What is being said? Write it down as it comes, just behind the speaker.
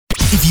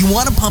If you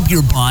want to pump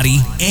your body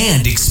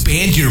and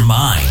expand your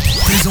mind,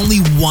 there's only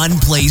one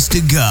place to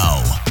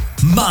go.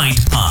 Mind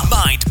Pump.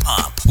 Mind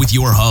Pump with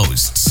your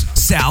hosts,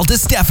 Sal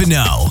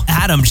DiStefano,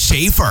 Adam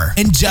Schafer,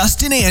 and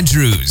Justin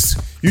Andrews.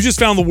 You just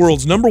found the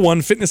world's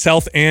 #1 fitness,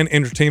 health, and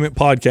entertainment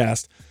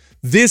podcast.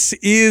 This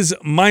is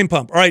Mind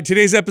Pump. All right,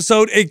 today's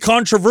episode, a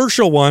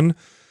controversial one.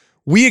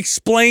 We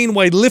explain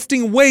why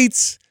lifting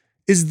weights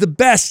is the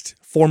best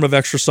form of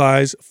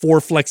exercise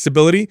for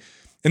flexibility.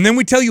 And then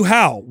we tell you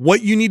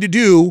what you need to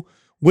do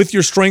with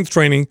your strength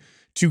training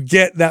to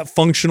get that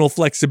functional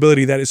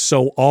flexibility that is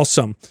so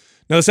awesome.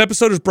 Now, this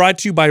episode is brought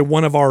to you by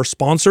one of our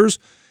sponsors,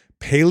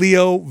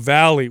 Paleo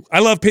Valley. I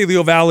love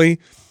Paleo Valley.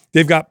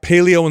 They've got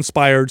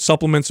paleo-inspired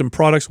supplements and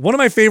products. One of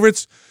my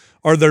favorites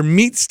are their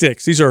meat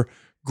sticks. These are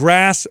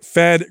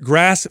grass-fed,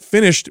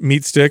 grass-finished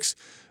meat sticks.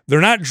 They're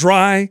not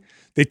dry.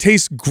 They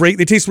taste great.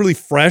 They taste really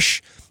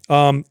fresh.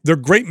 They're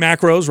great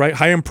macros, right?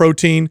 High in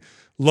protein,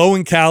 low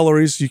in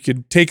calories. You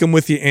could take them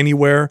with you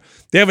anywhere.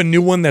 They have a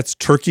new one that's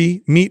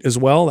turkey meat as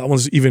well. That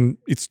one's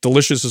it's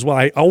delicious as well.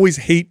 I always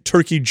hate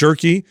turkey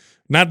jerky.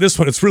 Not this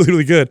one. It's really,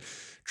 really good.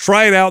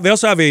 Try it out. They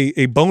also have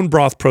a bone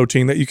broth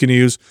protein that you can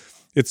use.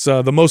 It's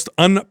the most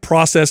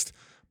unprocessed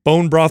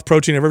bone broth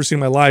protein I've ever seen in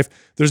my life.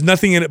 There's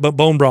nothing in it but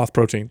bone broth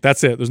protein.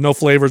 That's it. There's no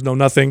flavors, no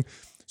nothing.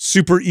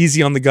 Super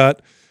easy on the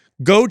gut.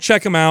 Go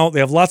check them out.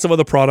 They have lots of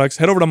other products.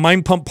 Head over to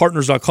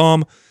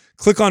mindpumppartners.com.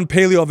 Click on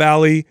Paleo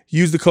Valley.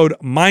 Use the code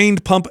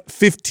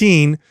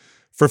MINDPUMP15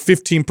 for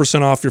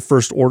 15% off your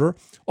first order.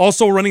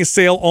 Also running a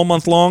sale all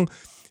month long.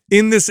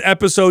 In this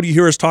episode, you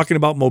hear us talking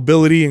about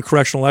mobility and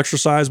correctional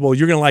exercise. Well,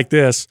 you're going to like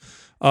this.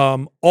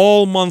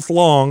 All month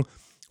long,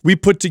 we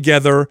put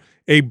together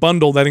a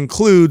bundle that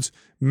includes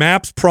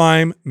MAPS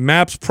Prime,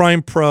 MAPS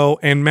Prime Pro,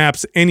 and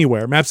MAPS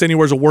Anywhere. MAPS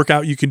Anywhere is a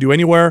workout you can do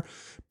anywhere.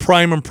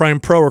 Prime and Prime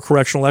Pro are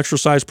correctional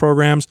exercise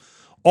programs.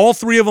 All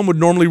three of them would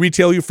normally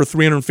retail you for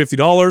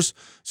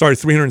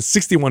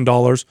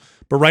 $361.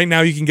 But right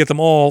now you can get them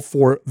all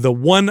for the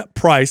one low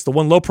price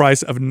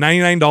of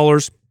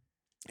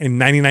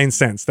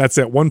 $99.99. That's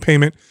it. One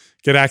payment,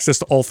 get access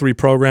to all three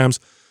programs.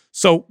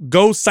 So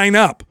go sign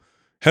up.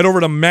 Head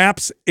over to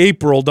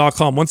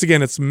mapsapril.com. Once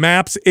again, it's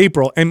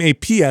mapsapril,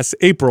 M-A-P-S,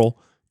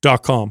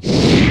 April.com.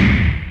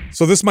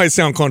 So this might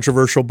sound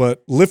controversial,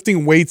 but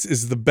lifting weights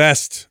is the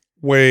best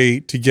way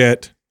to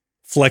get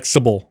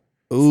flexible.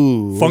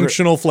 Ooh,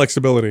 functional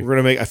flexibility. We're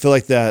gonna make. I feel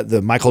like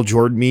the Michael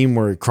Jordan meme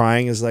where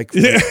crying is like,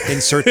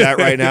 insert that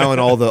right now,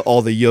 and all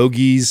the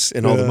yogis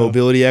and all the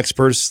mobility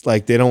experts,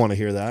 like, they don't want to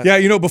hear that.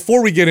 Yeah,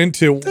 before we get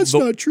into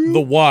not true.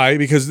 The why,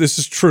 because this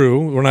is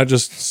true. We're not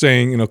just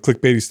saying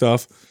clickbaity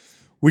stuff.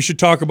 We should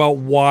talk about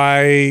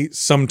why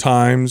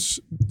sometimes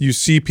you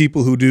see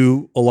people who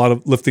do a lot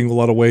of lifting, a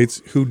lot of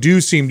weights, who do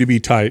seem to be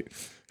tight,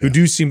 who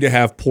do seem to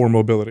have poor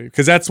mobility,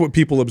 because that's what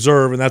people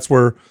observe, and that's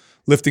where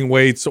lifting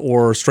weights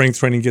or strength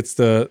training gets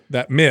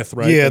that myth,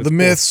 right? Yeah, the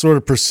myth sort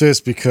of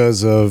persists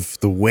because of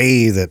the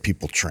way that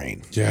people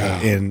train.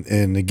 Yeah.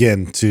 And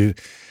again,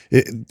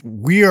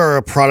 we are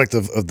a product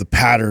of the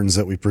patterns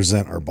that we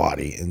present our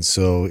body. And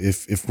so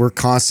if we're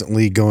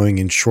constantly going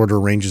in shorter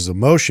ranges of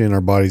motion,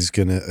 our body's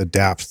going to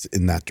adapt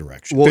in that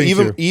direction. Well,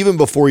 even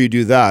before you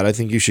do that, I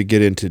think you should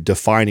get into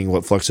defining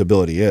what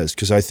flexibility is,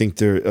 because I think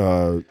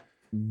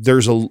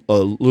there's a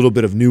little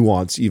bit of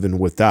nuance even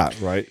with that,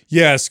 right?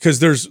 Yes, because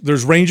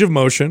there's range of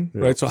motion,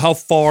 right? So how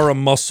far a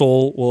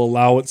muscle will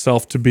allow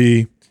itself to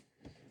be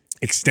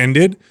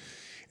extended.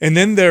 And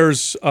then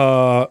there's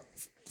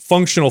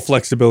functional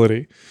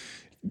flexibility.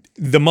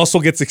 The muscle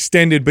gets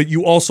extended, but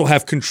you also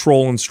have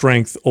control and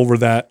strength over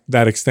that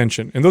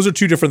extension. And those are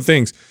two different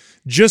things.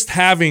 Just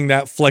having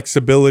that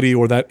flexibility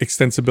or that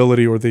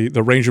extensibility or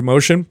the range of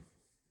motion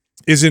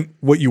isn't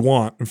what you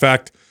want. In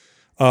fact,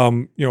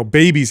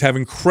 babies have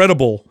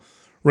incredible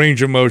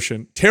range of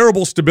motion,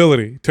 terrible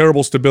stability.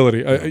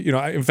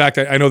 In fact,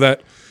 I know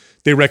that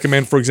they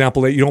recommend, for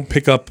example, that you don't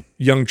pick up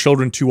young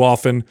children too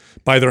often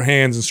by their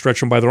hands and stretch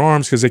them by their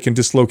arms, because they can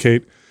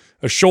dislocate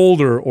a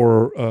shoulder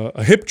or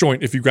a hip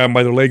joint if you grab them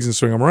by their legs and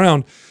swing them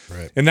around.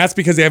 Right. And that's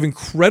because they have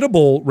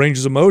incredible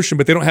ranges of motion,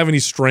 but they don't have any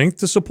strength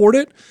to support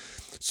it.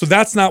 So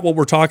that's not what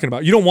we're talking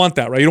about. You don't want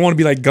that, right? You don't want to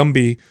be like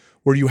Gumby,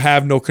 where you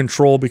have no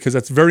control, because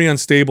that's very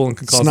unstable and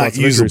can cause lots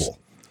of injuries.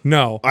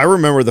 No. I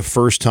remember the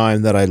first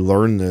time that I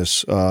learned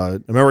this. I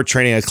remember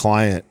training a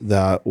client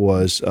that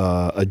was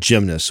a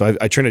gymnast. So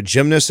I trained a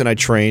gymnast, and I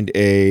trained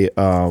a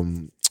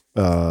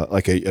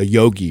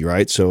yogi,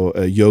 right? So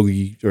a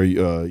yogi or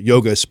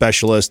yoga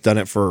specialist, done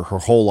it for her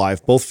whole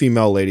life. Both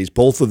female ladies.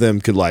 Both of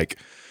them could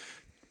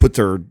put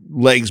their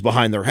legs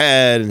behind their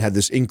head and had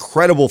this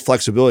incredible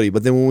flexibility.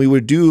 But then when we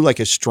would do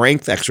like a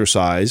strength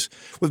exercise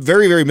with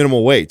very, very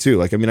minimal weight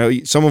too. I think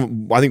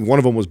one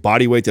of them was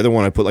body weight. The other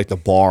one, I put like the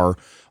bar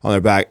on their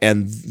back,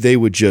 and they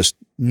would just,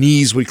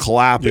 knees would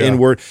collapse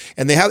inward,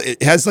 and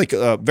it has like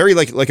a very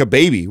like a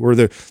baby, where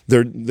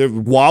they're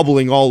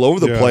wobbling all over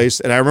the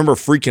place. And I remember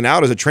freaking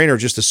out as a trainer,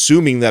 just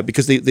assuming that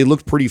because they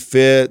looked pretty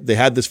fit, they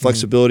had this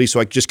flexibility, so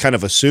I just kind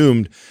of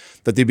assumed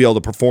that they'd be able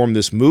to perform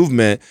this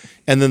movement.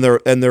 And then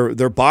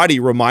their body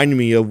reminded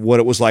me of what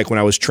it was like when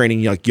I was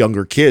training like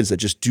younger kids that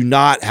just do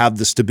not have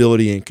the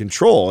stability and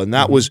control. And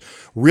that was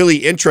really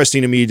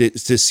interesting to me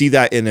to see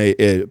that in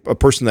a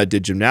person that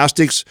did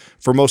gymnastics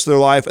for most of their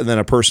life, and then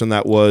a person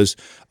that was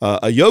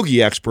a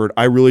yogi expert.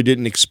 I really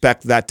didn't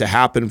expect that to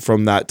happen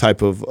from that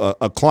type of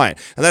a client.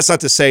 And that's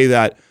not to say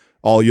that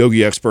all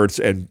yogi experts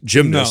and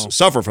gymnasts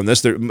suffer from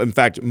this. In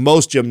fact,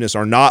 most gymnasts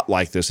are not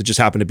like this. It just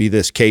happened to be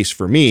this case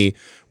for me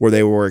where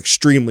they were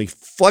extremely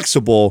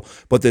flexible,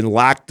 but then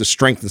lacked the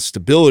strength and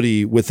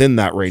stability within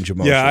that range of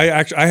motion.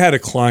 Yeah, I had a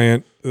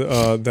client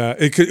that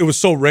it was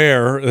so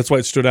rare. That's why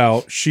it stood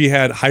out. She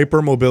had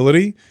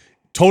hypermobility,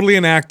 totally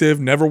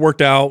inactive, never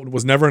worked out,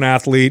 was never an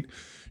athlete.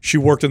 She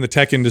worked in the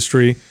tech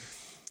industry.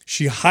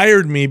 She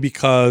hired me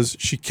because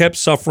she kept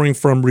suffering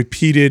from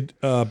repeated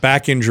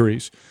back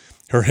injuries.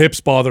 Her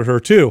hips bothered her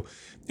too.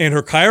 And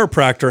her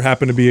chiropractor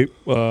happened to be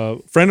a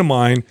friend of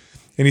mine.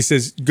 And he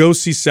says, go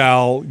see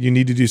Sal. You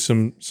need to do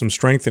some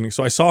strengthening.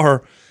 So I saw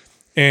her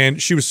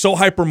and she was so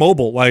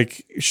hypermobile.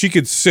 Like she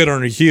could sit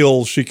on her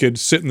heels. She could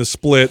sit in the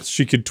splits.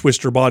 She could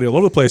twist her body all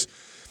over the place.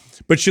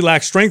 But she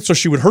lacked strength. So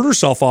she would hurt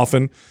herself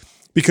often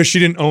because she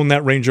didn't own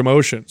that range of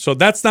motion. So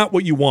that's not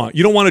what you want.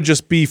 You don't want to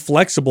just be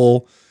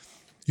flexible.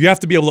 You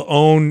have to be able to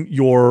own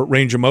your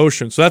range of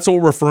motion. So that's what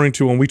we're referring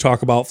to when we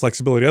talk about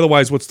flexibility.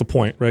 Otherwise, what's the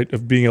point, right,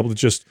 of being able to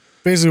just...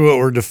 Basically what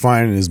we're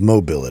defining is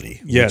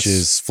mobility, Yes. which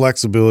is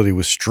flexibility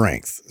with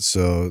strength.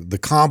 So the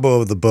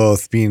combo of the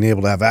both, being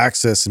able to have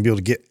access and be able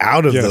to get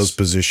out of Yes. those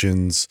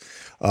positions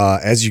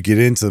as you get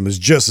into them, is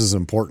just as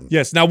important.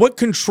 Yes. Now, what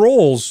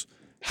controls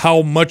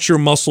how much your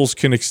muscles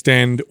can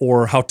extend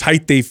or how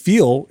tight they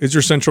feel is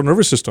your central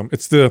nervous system.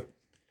 It's the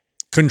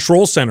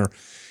control center.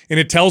 And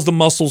it tells the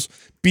muscles,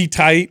 be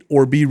tight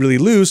or be really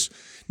loose.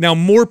 Now,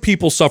 more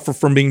people suffer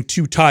from being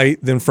too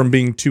tight than from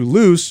being too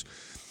loose.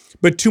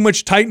 But too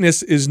much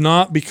tightness is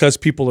not because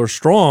people are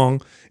strong.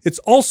 It's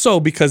also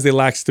because they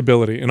lack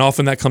stability. And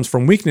often that comes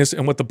from weakness.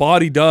 And what the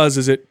body does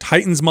is it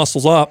tightens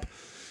muscles up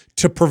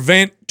to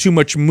prevent too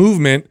much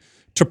movement,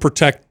 to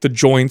protect the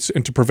joints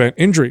and to prevent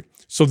injury.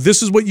 So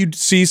this is what you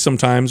see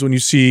sometimes when you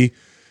see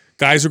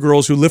guys or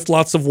girls who lift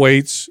lots of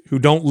weights, who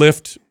don't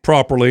lift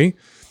properly,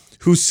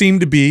 who seem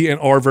to be and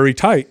are very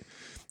tight.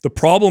 The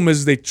problem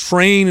is they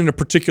train in a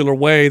particular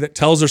way that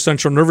tells their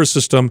central nervous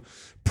system,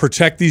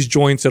 protect these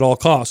joints at all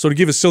costs. So to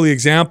give a silly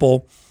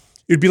example,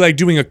 it'd be like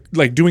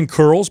doing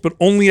curls, but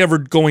only ever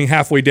going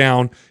halfway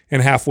down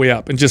and halfway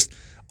up, and just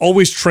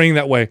always train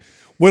that way.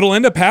 What'll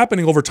end up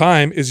happening over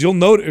time is you'll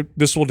note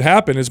this will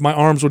happen is my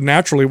arms would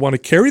naturally want to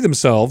carry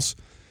themselves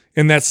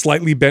in that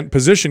slightly bent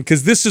position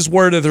because this is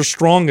where they're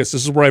strongest.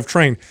 This is where I've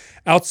trained.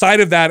 Outside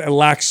of that, it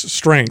lacks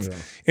strength. Yeah.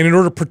 And in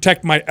order to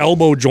protect my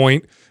elbow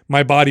joint,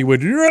 my body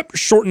would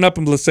shorten up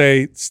and let's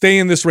say, stay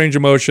in this range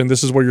of motion.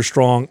 This is where you're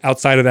strong.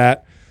 Outside of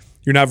that,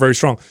 you're not very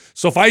strong.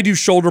 So if I do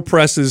shoulder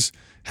presses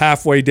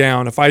halfway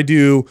down, if I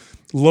do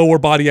lower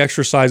body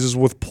exercises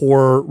with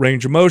poor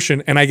range of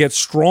motion, and I get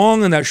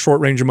strong in that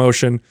short range of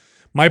motion,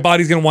 my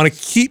body's going to want to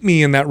keep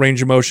me in that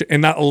range of motion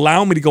and not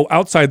allow me to go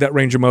outside that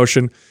range of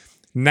motion.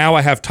 Now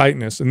I have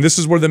tightness. And this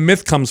is where the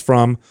myth comes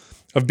from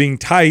of being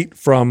tight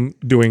from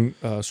doing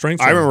strength training.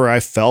 I remember I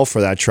fell for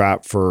that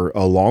trap for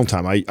a long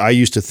time. I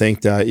used to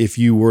think that if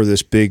you were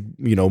this big,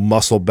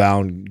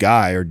 muscle-bound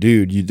guy or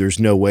dude, there's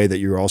no way that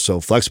you're also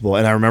flexible.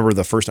 And I remember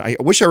the first time,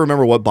 I wish I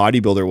remember what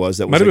bodybuilder was.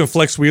 That might have been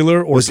Flex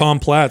Wheeler or Tom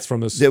Platz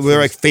from this. They were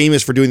like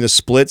famous for doing the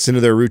splits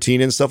into their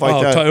routine and stuff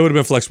like that. It would have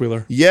been Flex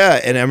Wheeler.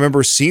 Yeah, and I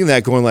remember seeing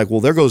that going like,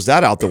 well, there goes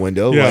that out the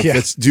window. Yeah. Like,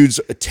 this dude's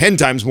 10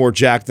 times more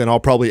jacked than I'll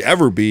probably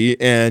ever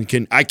be,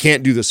 and I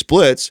can't do the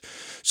splits.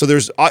 So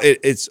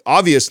it's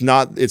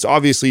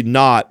obviously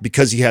not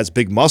because he has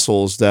big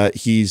muscles that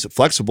he's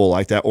flexible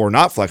like that or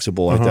not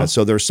flexible like that.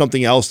 So there's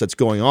something else that's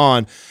going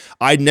on.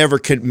 I never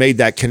made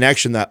that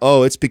connection that,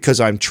 it's because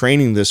I'm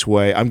training this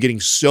way. I'm getting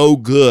so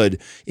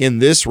good in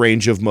this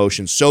range of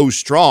motion, so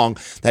strong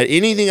that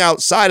anything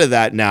outside of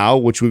that now,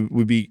 which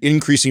would be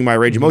increasing my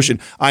range of motion,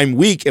 I'm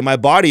weak and my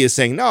body is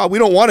saying, no, we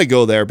don't want to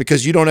go there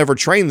because you don't ever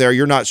train there.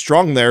 You're not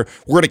strong there.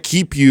 We're going to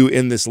keep you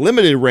in this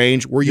limited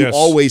range where you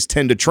always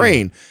tend to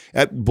train.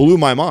 That blew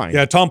my mind.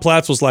 Yeah, Tom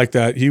Platz was like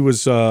that. He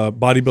was a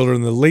bodybuilder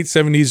in the late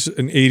 70s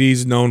and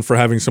 80s, known for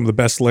having some of the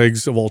best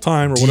legs of all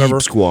time or whatever.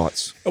 Deep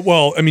squats.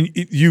 Well, I mean,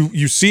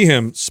 you see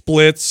him,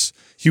 splits.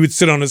 He would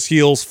sit on his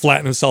heels,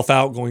 flatten himself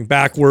out, going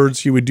backwards.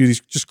 He would do these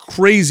just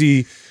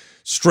crazy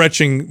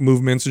stretching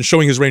movements and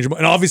showing his range of,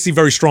 and obviously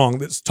very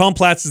strong. Tom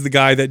Platz is the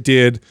guy that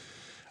did,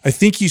 I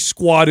think he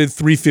squatted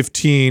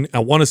 315, I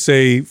want to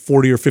say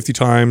 40 or 50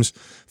 times,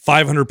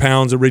 500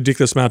 pounds, a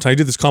ridiculous amount of time. I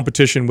did this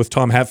competition with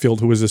Tom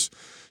Hatfield, who was this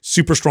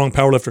super strong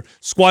powerlifter,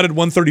 squatted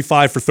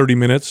 135 for 30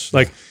 minutes,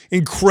 like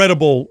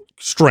incredible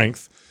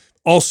strength.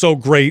 Also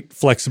great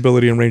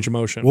flexibility and range of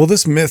motion. Well,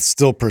 this myth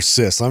still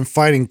persists. I'm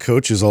fighting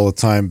coaches all the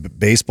time,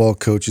 baseball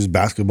coaches,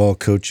 basketball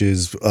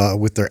coaches,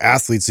 with their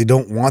athletes. They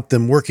don't want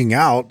them working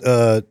out,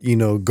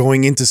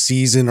 going into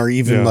season or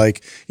even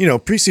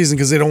preseason,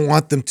 because they don't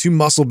want them too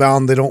muscle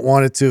bound. They don't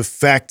want it to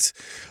affect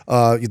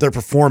their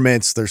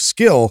performance, their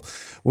skill,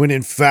 when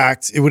in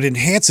fact it would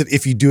enhance it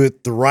if you do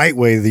it the right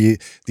way,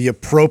 the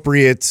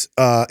appropriate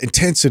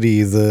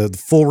intensity, the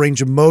full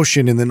range of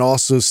motion, and then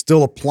also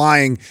still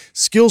applying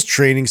skills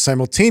training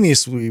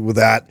simultaneously with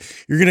that.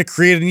 You're going to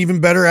create an even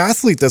better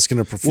athlete that's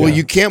going to perform. Well,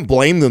 you can't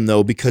blame them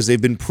though, because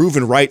they've been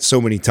proven right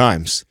so many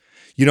times.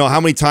 You know,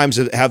 how many times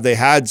have they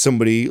had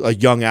somebody, a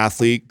young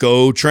athlete,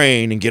 go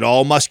train and get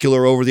all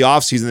muscular over the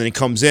offseason, and then he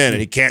comes in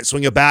and he can't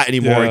swing a bat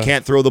anymore, he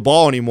can't throw the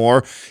ball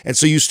anymore. And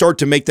so you start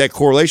to make that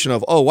correlation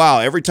of, oh, wow,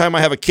 every time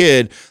I have a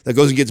kid that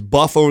goes and gets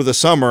buff over the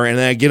summer and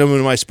then I get him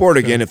into my sport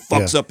again, it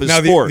fucks up his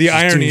sport. The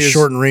irony is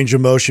short and range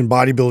of motion,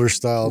 bodybuilder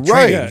style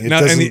training. Right.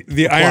 Now, and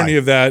the irony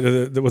of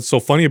that, what's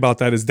so funny about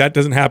that is that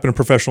doesn't happen in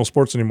professional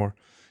sports anymore.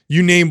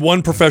 You name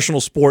one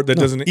professional sport that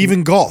doesn't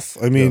even golf.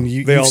 I mean,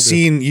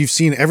 you've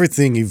seen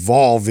everything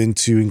evolve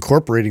into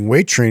incorporating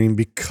weight training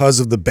because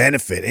of the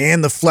benefit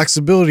and the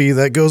flexibility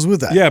that goes with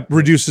that. Yeah,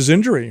 reduces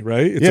injury,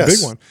 right? It's a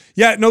big one.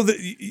 Yeah, no,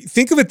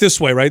 think of it this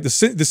way, right? The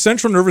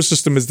central nervous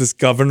system is this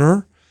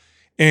governor,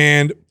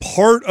 and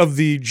part of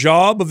the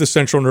job of the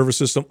central nervous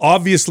system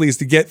obviously is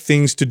to get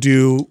things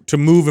to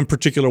move in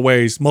particular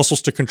ways,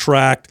 muscles to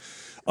contract,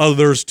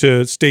 others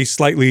to stay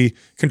slightly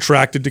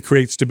contracted to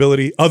create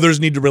stability. Others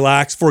need to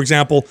relax. For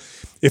example,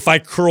 if I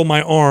curl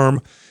my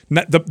arm,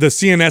 the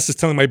CNS is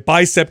telling my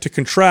bicep to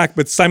contract,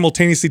 but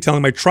simultaneously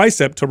telling my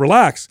tricep to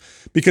relax.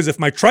 Because if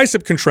my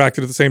tricep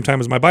contracted at the same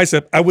time as my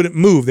bicep, I wouldn't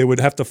move. They would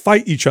have to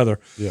fight each other.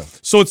 Yeah.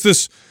 So it's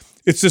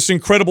this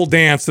incredible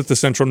dance that the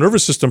central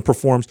nervous system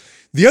performs.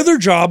 The other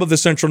job of the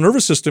central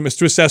nervous system is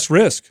to assess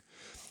risk.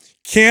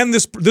 Can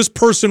this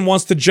person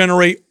wants to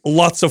generate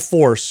lots of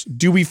force?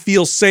 Do we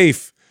feel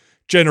safe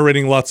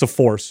generating lots of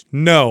force?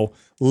 No.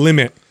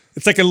 Limit.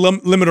 It's like a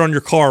limiter on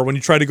your car. When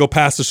you try to go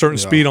past a certain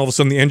speed, all of a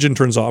sudden the engine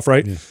turns off,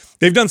 right? Yeah.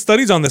 They've done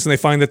studies on this, and they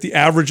find that the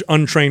average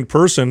untrained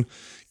person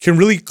can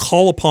really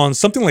call upon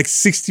something like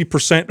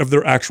 60% of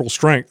their actual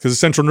strength because the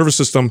central nervous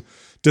system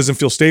doesn't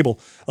feel stable.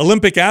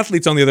 Olympic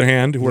athletes, on the other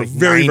hand, who are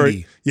very,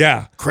 90.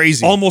 Very,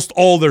 crazy, almost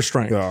all their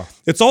strength. Yeah.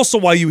 It's also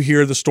why you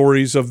hear the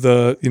stories of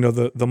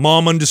the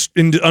mom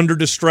under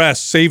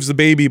distress saves the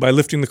baby by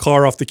lifting the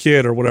car off the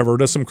kid or whatever,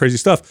 does some crazy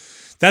stuff.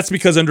 That's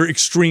because under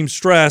extreme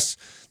stress,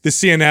 the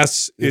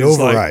CNS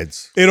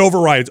overrides. It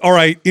overrides. All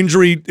right,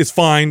 injury is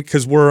fine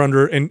because we're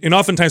under, and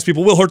oftentimes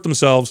people will hurt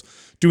themselves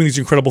doing these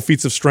incredible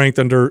feats of strength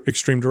under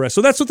extreme duress.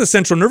 So that's what the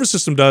central nervous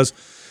system does,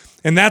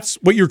 and that's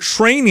what you're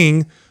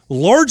training.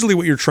 Largely,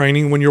 what you're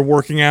training when you're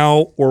working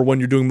out, or when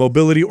you're doing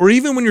mobility, or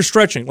even when you're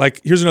stretching.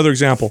 Like, here's another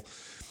example.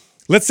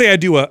 Let's say I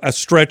do a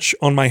stretch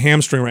on my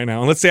hamstring right now,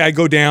 and let's say I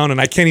go down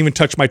and I can't even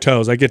touch my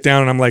toes. I get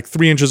down and I'm like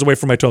 3 inches away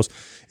from my toes.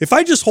 If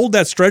I just hold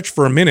that stretch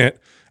for a minute,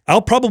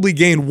 I'll probably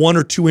gain 1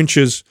 or 2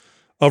 inches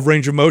of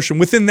range of motion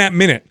within that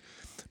minute.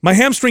 My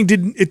hamstring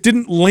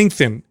didn't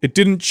lengthen. It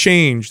didn't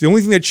change. The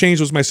only thing that changed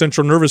was my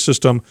central nervous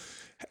system.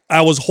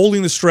 I was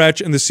holding the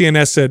stretch, and the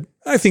CNS said,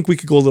 I think we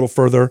could go a little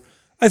further.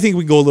 I think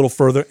we go a little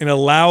further, and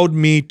allowed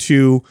me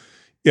to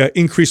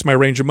increase my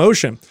range of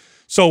motion.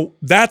 So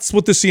that's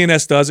what the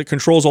CNS does. It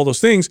controls all those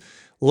things.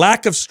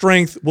 Lack of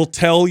strength will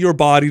tell your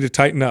body to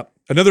tighten up.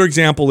 Another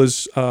example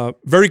is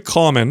very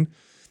common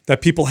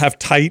that people have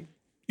tight,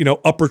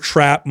 upper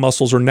trap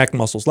muscles or neck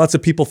muscles. Lots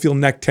of people feel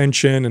neck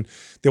tension and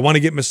they want to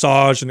get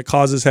massaged, and it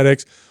causes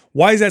headaches.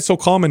 Why is that so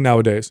common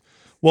nowadays?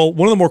 Well,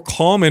 one of the more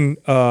common,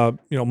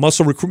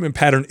 muscle recruitment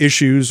pattern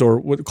issues, or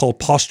what we call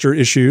posture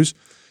issues,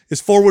 is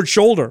forward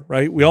shoulder,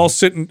 right? We all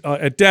sit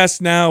at desks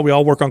now. We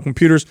all work on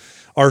computers.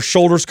 Our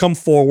shoulders come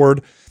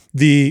forward.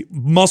 The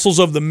muscles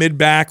of the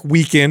mid-back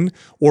weaken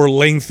or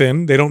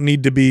lengthen. They don't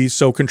need to be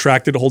so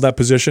contracted to hold that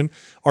position.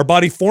 Our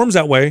body forms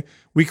that way.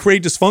 We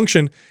create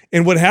dysfunction.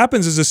 And what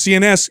happens is the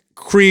CNS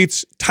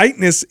creates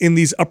tightness in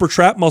these upper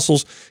trap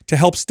muscles to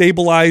help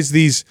stabilize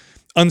these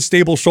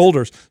unstable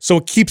shoulders. So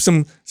it keeps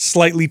them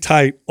slightly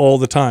tight all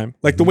the time.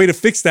 Like, the way to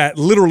fix that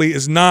literally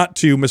is not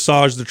to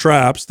massage the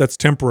traps. That's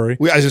temporary.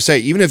 As I say,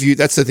 even if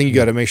that's the thing you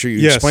got to make sure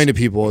you explain to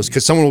people, is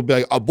because someone will be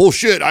like, oh,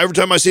 bullshit. Every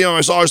time I see my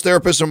massage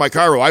therapist or my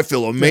chiro, I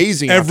feel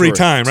amazing. Every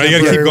time, right? You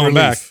got to keep going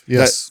back.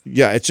 Yes.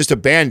 It's just a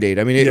Band-Aid.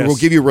 I mean, it will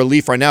give you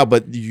relief right now,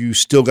 but you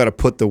still got to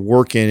put the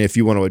work in if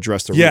you want to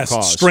address the root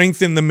cause.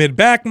 Strengthen the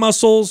mid-back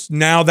muscles.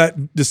 Now that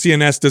the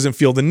CNS doesn't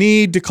feel the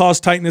need to cause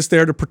tightness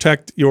there to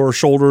protect your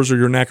shoulders or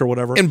your neck or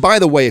whatever. And by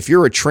the way, if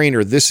you're a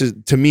trainer, this is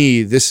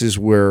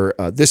where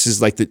this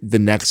is like the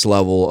next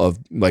level of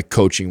like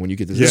coaching. When you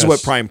get this, this is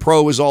what Prime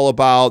Pro is all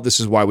about. This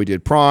is why we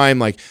did Prime.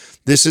 Like,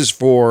 this is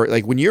for,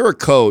 like, when you're a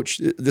coach.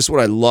 This is what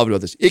I loved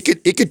about this.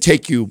 It could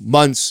take you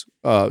months,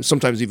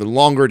 sometimes even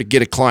longer to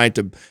get a client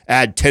to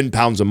add 10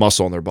 pounds of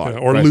muscle on their body.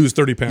 Or right? lose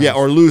 30 pounds. Yeah,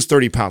 or lose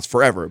 30 pounds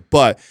forever.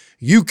 But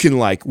you can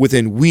like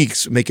within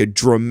weeks make a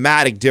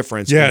dramatic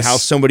difference in how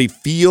somebody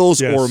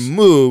feels or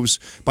moves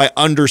by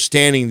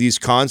understanding these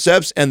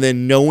concepts and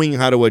then knowing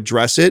how to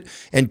address it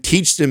and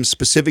teach them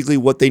specifically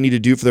what they need to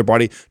do for their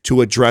body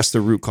to address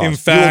the root cause. In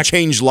fact, you'll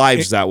change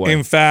lives that way.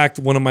 In fact,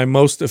 one of my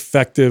most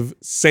effective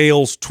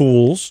sales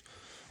tools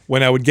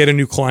when I would get a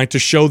new client to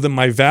show them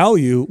my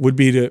value would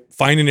be to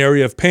find an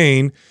area of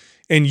pain,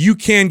 and you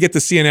can get the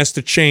CNS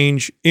to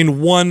change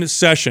in one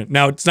session.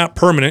 Now, it's not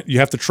permanent. You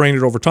have to train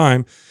it over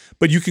time,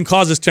 but you can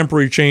cause this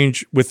temporary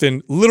change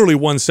within literally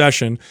one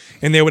session,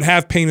 and they would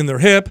have pain in their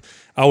hip.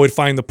 I would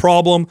find the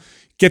problem,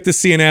 get the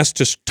CNS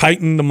to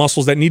tighten the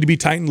muscles that need to be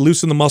tightened,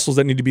 loosen the muscles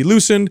that need to be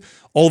loosened.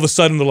 All of a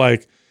sudden, they're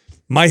like,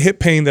 my hip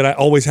pain that I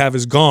always have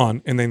is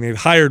gone. And then they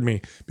hired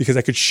me because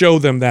I could show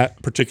them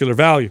that particular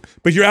value.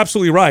 But you're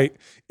absolutely right.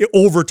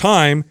 Over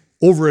time,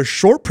 over a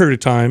short period of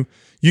time,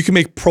 you can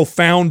make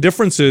profound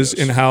differences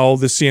in how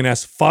the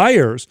CNS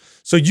fires.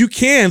 So you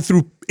can,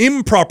 through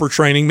improper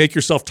training, make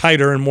yourself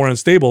tighter and more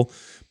unstable.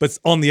 But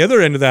on the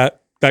other end of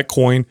that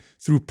coin,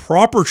 through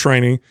proper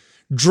training,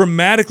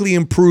 dramatically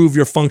improve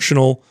your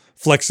functional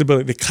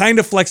flexibility, the kind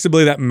of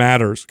flexibility that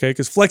matters, okay?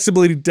 Because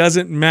flexibility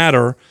doesn't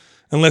matter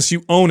unless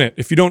you own it.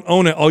 If you don't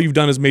own it, all you've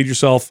done is made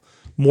yourself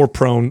more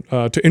prone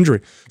to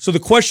injury. So the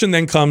question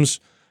then comes,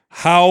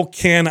 how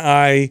can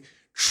I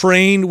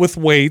train with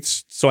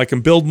weights so I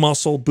can build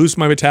muscle, boost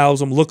my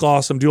metabolism, look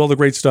awesome, do all the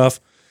great stuff,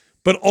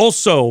 but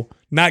also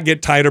not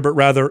get tighter, but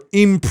rather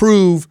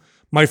improve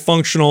my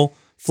functional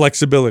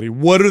flexibility?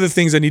 What are the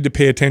things I need to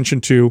pay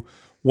attention to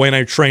when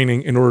I'm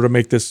training in order to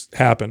make this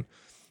happen?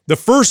 The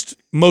first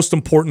most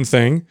important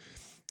thing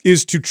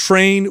is to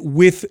train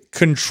with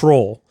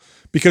control.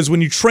 Because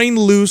when you train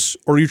loose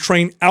or you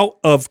train out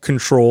of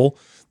control,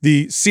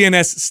 the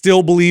CNS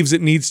still believes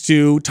it needs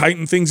to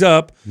tighten things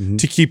up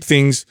to keep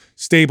things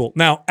stable.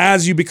 Now,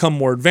 as you become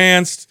more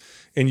advanced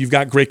and you've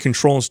got great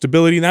control and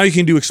stability, now you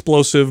can do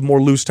explosive,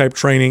 more loose type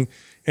training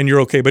and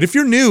you're okay. But if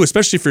you're new,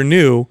 especially if you're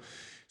new,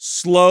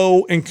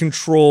 slow and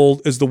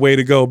controlled is the way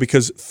to go,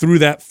 because through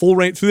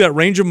that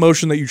range of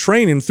motion that you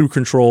train in through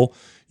control,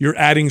 you're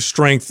adding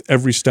strength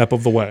every step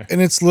of the way.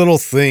 And it's little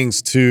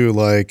things too,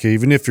 like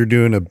even if you're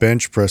doing a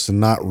bench press and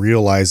not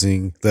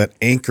realizing that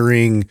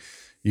anchoring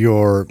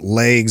your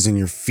legs and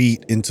your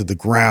feet into the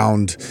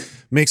ground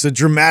makes a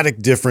dramatic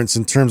difference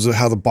in terms of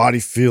how the body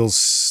feels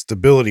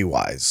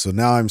stability-wise. So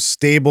now I'm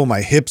stable,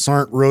 my hips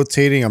aren't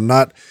rotating, I'm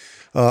not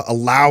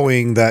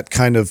allowing that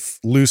kind of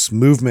loose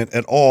movement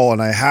at all,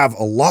 and I have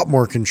a lot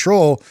more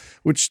control,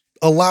 which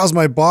allows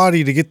my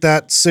body to get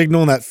that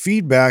signal and that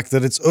feedback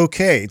that it's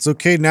okay. It's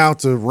okay now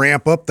to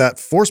ramp up that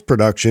force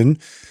production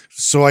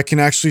so I can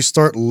actually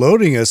start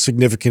loading a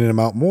significant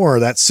amount more.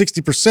 That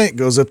 60%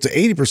 goes up to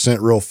 80%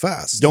 real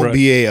fast. Don't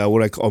be a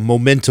what I call a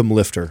momentum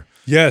lifter.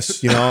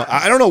 Yes. You know,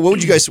 I don't know. What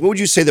would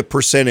you say the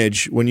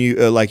percentage when you,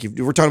 like, if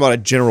we're talking about a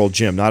general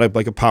gym, not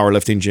like a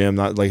powerlifting gym,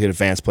 not like an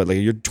advanced play, like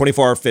your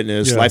 24-hour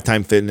fitness,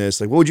 lifetime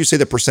fitness, like what would you say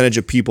the percentage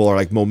of people are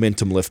like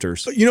momentum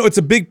lifters? You know, it's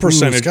a big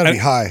percentage. It's gotta be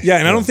high. Yeah.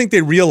 And I don't think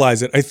they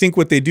realize it. I think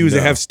what they do is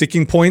they have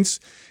sticking points.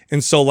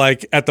 And so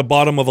like at the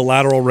bottom of a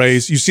lateral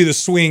raise, you see the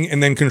swing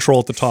and then control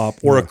at the top,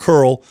 or a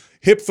curl,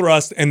 hip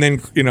thrust, and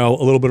then, you know,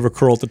 a little bit of a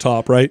curl at the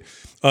top, right?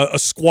 A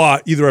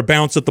squat, either a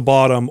bounce at the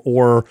bottom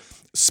or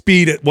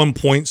speed at one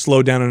point,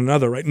 slow down at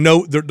another, right?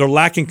 No, they're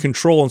lacking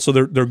control, and so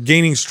they're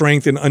gaining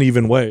strength in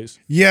uneven ways.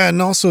 Yeah,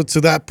 and also to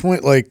that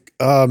point, like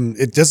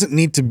it doesn't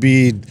need to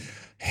be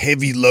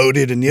heavy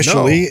loaded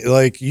initially. No.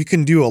 Like you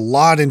can do a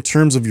lot in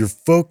terms of your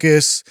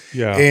focus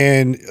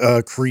and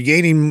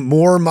creating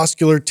more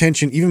muscular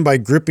tension, even by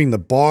gripping the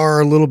bar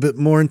a little bit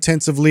more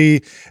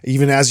intensively,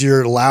 even as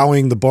you're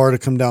allowing the bar to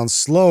come down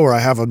slower. I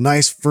have a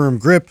nice firm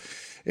grip.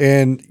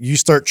 And you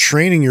start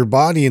training your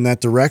body in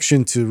that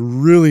direction to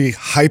really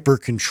hyper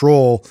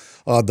control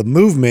the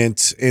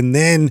movement. And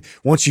then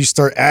once you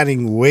start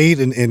adding weight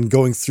and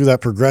going through that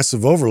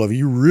progressive overload,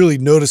 you really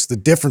notice the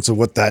difference of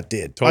what that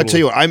did. Totally. I tell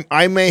you what,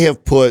 I may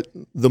have put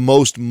the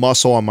most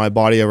muscle on my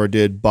body I ever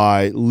did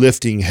by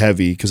lifting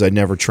heavy, because I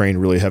never trained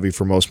really heavy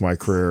for most of my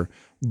career,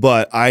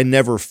 but I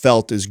never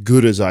felt as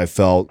good as I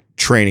felt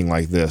training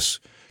like this.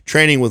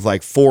 Training with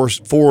like 4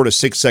 to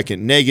 6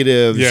 second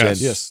negatives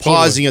and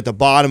pausing at the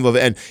bottom of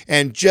it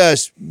and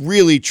just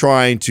really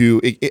trying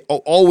to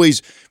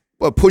always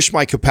push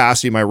my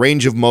capacity, my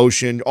range of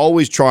motion,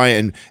 always try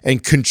and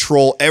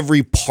control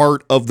every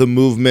part of the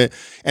movement.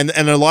 And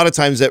a lot of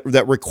times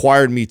that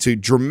required me to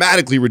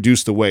dramatically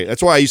reduce the weight.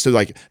 That's why I used to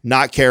like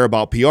not care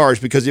about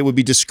PRs, because it would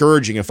be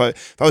discouraging if I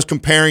was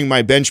comparing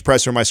my bench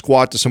press or my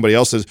squat to somebody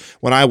else's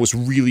when I was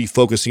really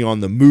focusing on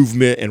the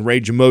movement and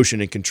range of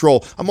motion and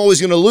control. I'm always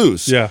going to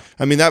lose. Yeah.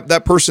 I mean,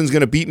 that person's going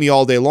to beat me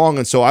all day long.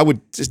 And so I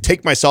would just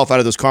take myself out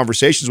of those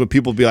conversations when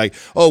people would be like,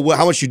 oh, well,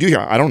 how much you do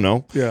here? I don't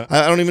know. Yeah.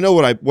 I don't even know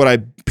what I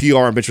PR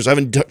and bench press. I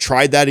haven't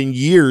tried that in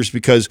years,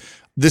 because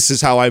this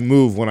is how I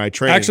move when I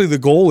train. Actually, the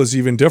goal is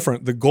even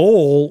different. The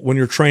goal when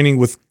you're training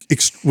with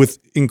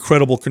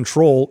incredible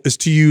control is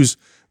to use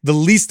the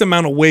least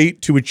amount of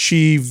weight to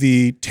achieve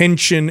the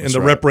tension and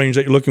the rep range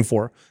that you're looking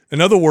for.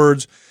 In other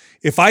words,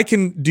 if I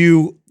can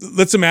do,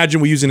 let's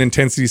imagine we use an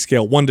intensity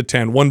scale, 1 to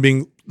 10, 1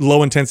 being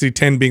low intensity,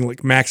 10 being like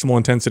maximal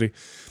intensity.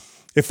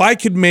 If I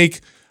could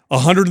make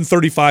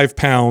 135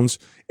 pounds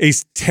a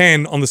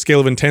 10 on the scale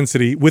of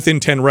intensity within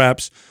 10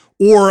 reps,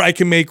 or I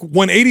can make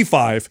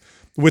 185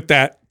 with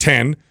that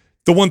 10,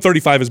 the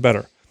 135 is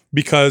better,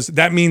 because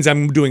that means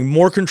I'm doing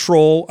more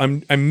control.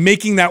 I'm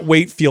making that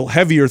weight feel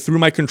heavier through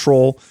my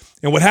control.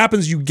 And what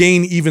happens, you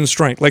gain even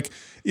strength. Like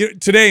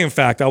today, in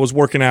fact, I was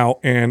working out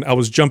and I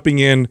was jumping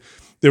in.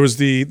 There was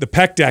the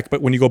pec deck,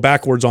 but when you go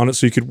backwards on it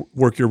so you could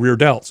work your rear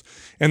delts.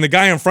 And the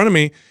guy in front of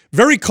me,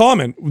 very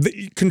common,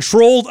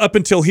 controlled up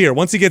until here.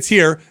 Once he gets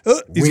here,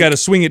 he's got to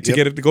swing it to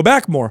get it to go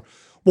back more.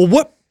 Well,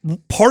 what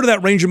part of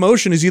that range of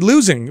motion is he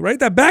losing, right?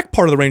 That back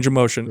part of the range of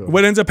motion. Yeah.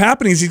 What ends up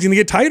happening is he's going to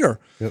get tighter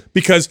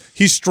because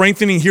he's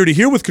strengthening here to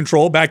here with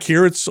control. Back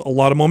here, it's a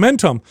lot of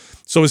momentum.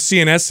 So his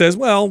CNS says,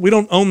 well, we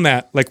don't own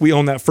that like we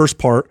own that first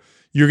part.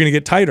 You're going to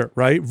get tighter,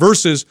 right?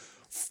 Versus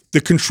the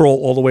control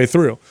all the way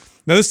through.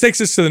 Now, this takes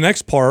us to the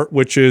next part,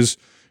 which is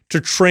to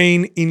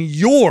train in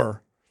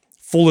your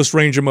fullest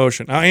range of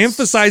motion. Now, I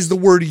emphasize the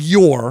word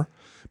your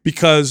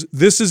because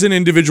this is an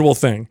individual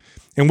thing.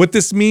 And what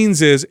this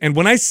means is, and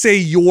when I say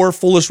your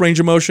fullest range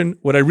of motion,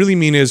 what I really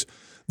mean is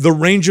the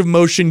range of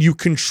motion you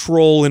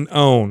control and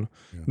own,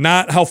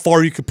 not how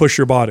far you can push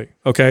your body,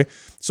 okay?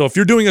 So if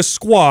you're doing a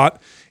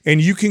squat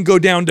and you can go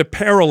down to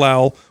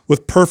parallel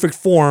with perfect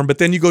form, but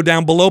then you go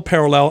down below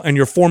parallel and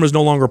your form is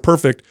no longer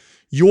perfect,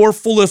 your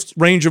fullest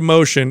range of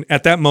motion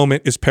at that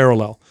moment is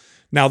parallel.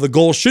 Now, the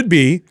goal should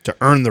be to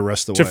earn the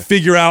rest of the way. To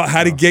figure out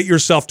how to get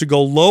yourself to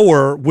go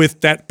lower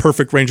with that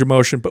perfect range of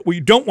motion. But what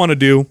you don't want to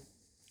do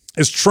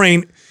is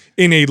train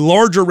in a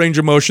larger range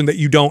of motion that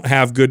you don't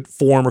have good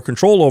form or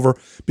control over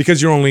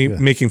because you're only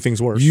making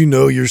things worse. You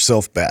know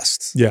yourself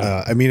best.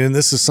 Yeah. I mean, and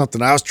this is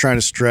something I was trying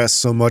to stress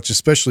so much,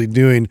 especially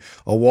doing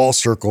a wall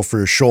circle for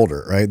your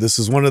shoulder, right? This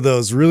is one of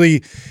those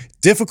really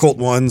difficult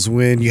ones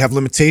when you have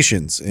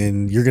limitations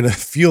and you're going to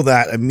feel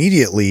that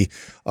immediately.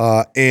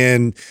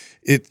 And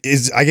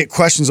I get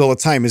questions all the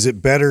time. Is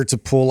it better to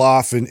pull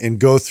off and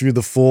go through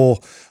the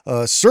full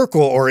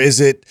circle, or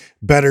is it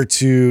better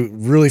to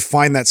really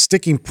find that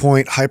sticking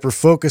point, hyper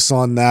focus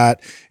on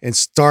that, and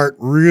start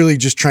really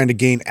just trying to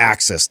gain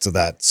access to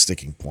that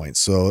sticking point?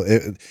 So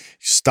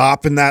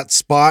stop in that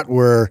spot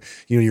where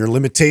your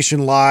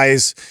limitation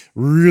lies,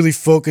 really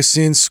focus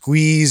in,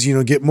 squeeze,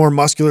 get more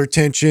muscular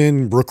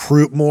tension,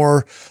 recruit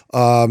more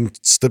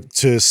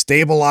to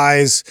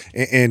stabilize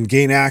and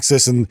gain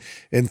access, and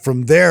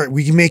from there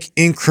we can make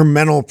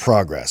incremental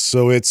progress.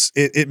 So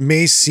it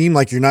may seem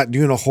like you're not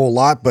doing a whole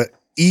lot, but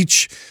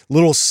each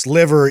little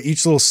sliver,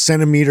 each little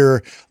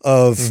centimeter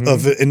of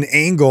an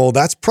angle,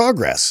 that's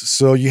progress.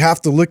 So you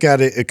have to look at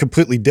it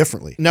completely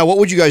differently. Now, what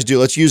would you guys do?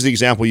 Let's use the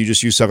example you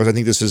just used, because I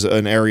think this is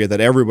an area that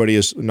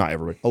not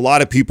everybody, a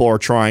lot of people are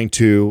trying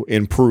to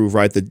improve,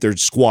 right? Their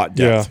squat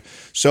depth. Yeah.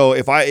 So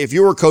if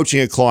you were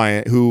coaching a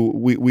client who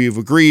we've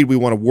agreed we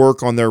want to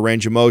work on their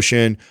range of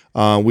motion,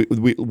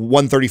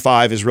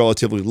 135 is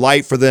relatively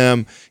light for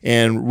them,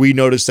 and we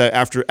noticed that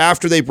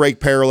after they break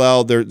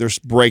parallel, there's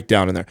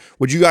breakdown in there.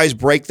 Would you guys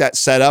break that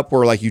setup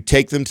where like you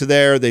take them to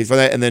there,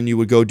 and then you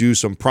would go do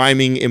some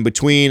priming in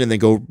between and then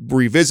go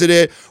revisit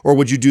it? Or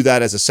would you do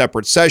that as a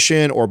separate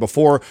session or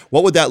before?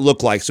 What would that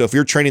look like? So if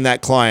you're training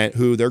that client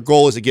who their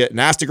goal is to get an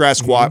ass to grass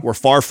squat, we're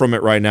far from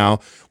it right now.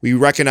 We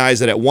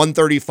recognize that at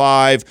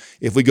 135,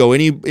 if we go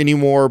any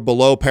more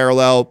below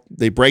parallel,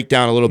 they break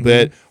down a little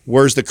bit.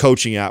 Where's the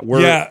coaching at?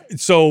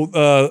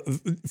 So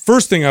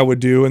first thing I would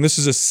do, and this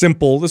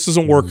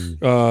doesn't work,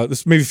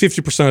 this maybe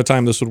 50% of the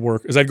time this would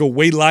work, is I'd go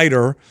way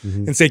lighter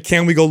and say,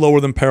 can we go lower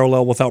than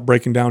parallel without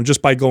breaking down,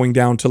 just by going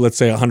down to, let's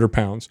say, 100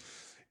 pounds?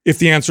 If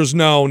the answer is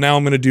no, now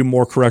I'm going to do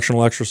more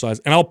correctional exercise.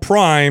 And I'll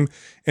prime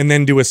and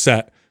then do a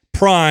set.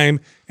 Prime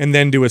and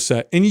then do a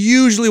set. And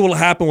usually what will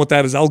happen with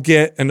that is I'll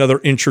get another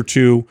inch or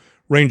two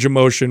range of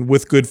motion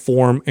with good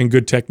form and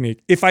good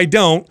technique. If I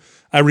don't,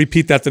 I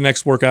repeat that the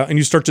next workout, and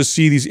you start to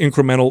see these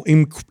incremental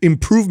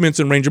improvements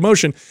in range of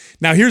motion.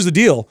 Now, here's the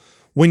deal.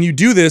 When you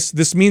do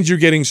this means you're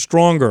getting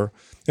stronger.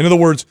 In other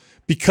words,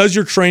 because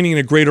you're training in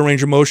a greater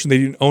range of motion that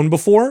you didn't own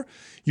before,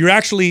 you're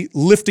actually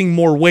lifting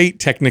more weight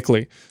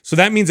technically. So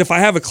that means if I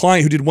have a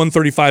client who did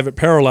 135 at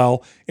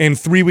parallel, and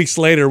 3 weeks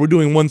later we're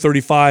doing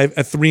 135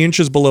 at 3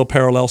 inches below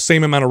parallel,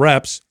 same amount of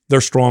reps,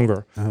 they're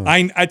stronger.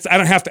 I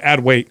don't have to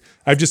add weight.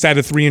 I've just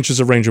added 3 inches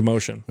of range of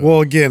motion.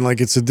 Well, again, like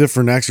it's a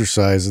different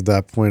exercise at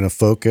that point of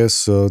focus.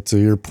 So to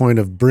your point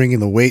of bringing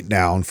the weight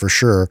down for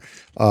sure,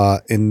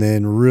 and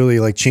then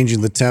really like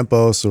changing the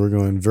tempo. So we're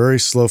going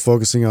very slow,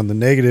 focusing on the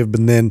negative,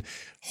 but then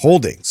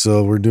holding.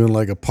 So we're doing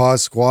like a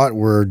pause squat.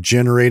 We're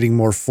generating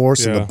more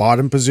force in the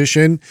bottom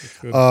position.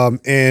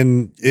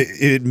 And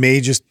it may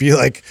just be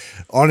like,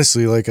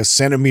 honestly, like a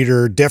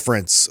centimeter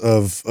difference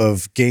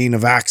of gain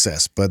of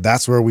access, but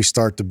that's where we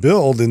start to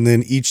build. And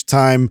then each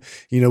time,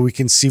 we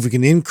can see if we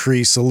can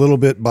increase a little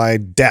bit by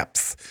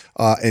depth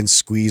and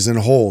squeeze and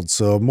hold.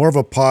 So more of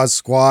a pause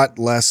squat,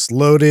 less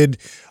loaded.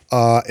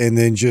 and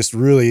then just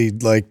really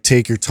like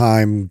take your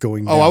time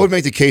going down. I would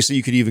make the case that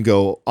you could even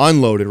go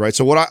unloaded, right?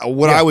 So what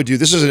I would do,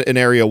 this is an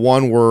area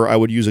one where I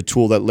would use a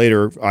tool that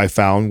later I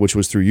found, which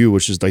was through you,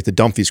 which is like the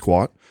Dumpy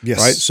squat. Yes.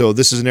 Right. So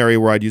this is an area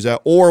where I'd use that.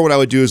 Or what I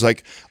would do is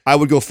like I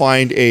would go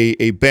find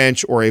a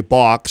bench or a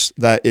box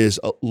that is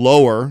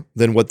lower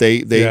than what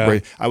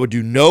they I would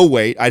do no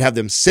weight. I'd have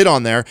them sit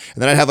on there,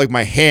 and then I'd have like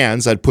my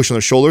hands, I'd push on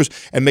their shoulders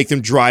and make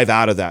them drive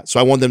out of that. So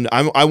I want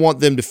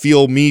them to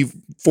feel me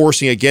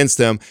forcing against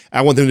them.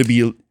 I want them to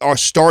be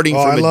starting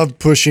from I love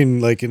pushing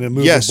like an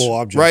immovable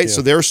object. Right. Yeah.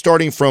 So they're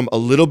starting from a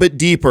little bit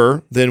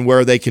deeper than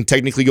where they can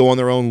technically go on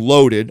their own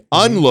loaded,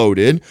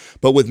 unloaded,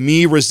 but with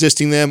me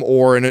resisting them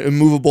or an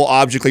immovable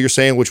object, like you're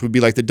saying, which would be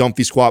like the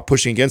Dumpy squat,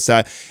 pushing against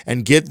that,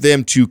 and get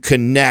them to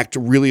connect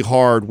really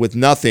hard with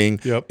nothing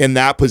in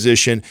that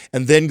position,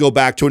 and then go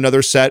back to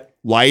another set.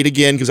 Light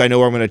again, because I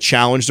know I'm going to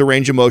challenge the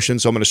range of motion,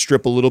 so I'm going to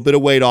strip a little bit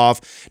of weight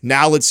off.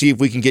 Now let's see if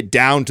we can get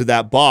down to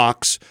that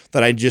box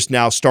that I just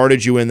now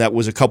started you in that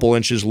was a couple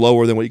inches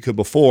lower than what you could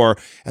before.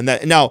 And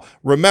that now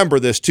remember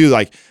this too,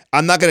 like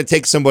I'm not going to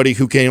take somebody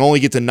who can only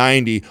get to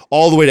 90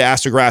 all the way to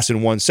ass to grass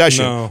in one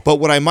session. No.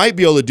 But what I might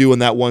be able to do in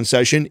that one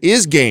session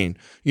is gain,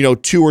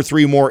 2 or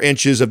 3 more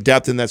inches of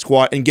depth in that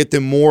squat and get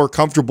them more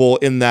comfortable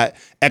in that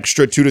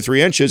extra 2 to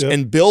 3 inches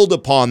and build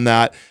upon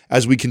that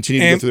as we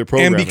continue to go through the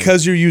program. And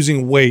because you're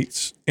using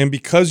weights and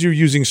because you're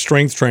using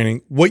strength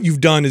training, what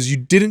you've done is you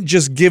didn't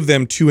just give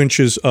them 2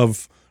 inches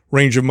of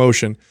range of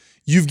motion.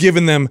 You've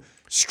given them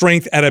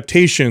strength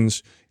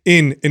adaptations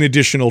in an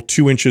additional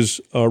 2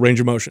 inches range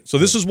of motion. So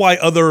this is why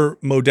other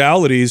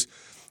modalities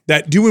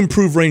that do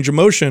improve range of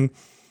motion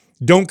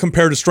don't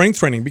compare to strength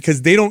training,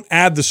 because they don't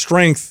add the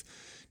strength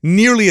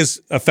nearly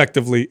as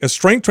effectively as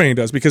strength training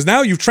does. Because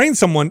now you've trained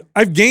someone,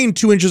 I've gained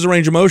 2 inches of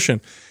range of motion.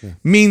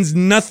 Means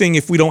nothing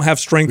if we don't have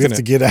strength We in have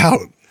to it. get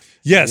out.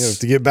 Yes. You have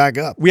to get back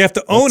up. We have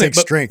to own it, takes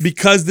but strength.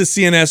 because the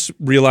CNS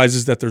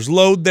realizes that there's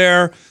load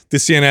there, the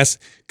CNS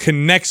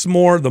connects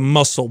more, the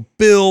muscle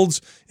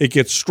builds, it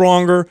gets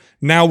stronger.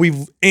 Now we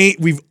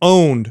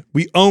own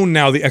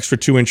now the extra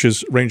 2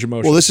 inches range of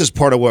motion. Well, this is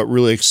part of what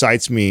really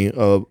excites me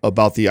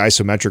about the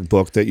isometric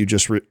book that you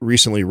just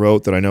recently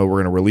wrote that I know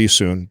we're going to release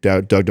soon.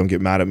 Doug, don't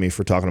get mad at me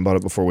for talking about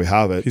it before we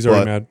have it. He's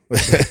already mad.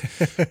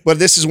 But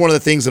this is one of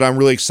the things that I'm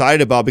really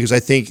excited about, because I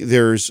think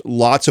there's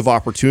lots of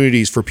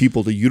opportunities for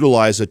people to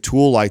utilize a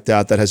tool like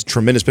that has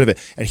tremendous benefit.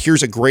 And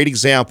here's a great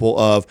example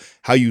of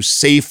how you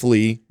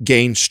safely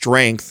gain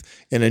strength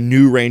in a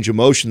new range of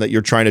motion that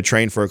you're trying to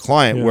train for a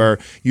client, where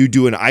you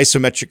do an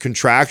isometric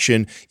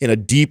contraction in a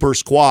deeper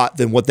squat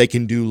than what they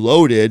can do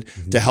loaded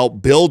to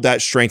help build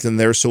that strength in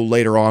there, so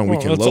later on we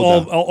can That's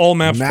load that. all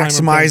MAPS Prime and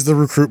Prime. Maximize the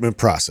recruitment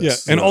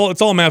process. Yeah, and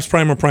it's all MAPS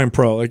Prime or Prime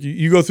Pro. Like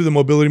you go through the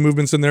mobility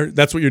movements in there.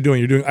 That's what you're doing.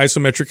 You're doing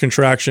isometric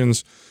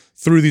contractions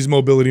through these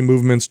mobility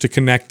movements to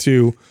connect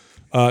to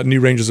new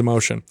ranges of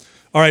motion.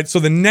 All right, so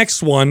the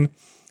next one,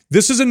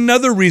 this is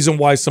another reason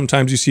why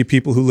sometimes you see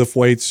people who lift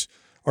weights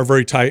are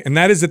very tight, and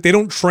that is that they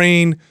don't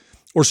train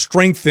or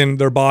strengthen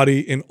their body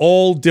in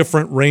all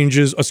different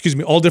ranges,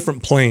 all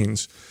different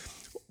planes.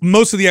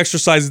 Most of the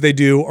exercises they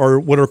do are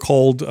what are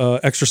called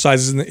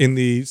exercises in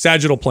the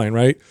sagittal plane,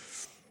 right?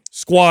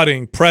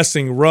 Squatting,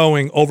 pressing,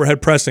 rowing,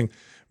 overhead pressing.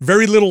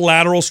 Very little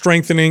lateral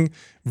strengthening,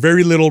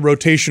 very little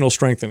rotational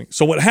strengthening.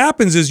 So what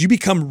happens is you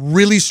become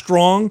really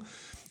strong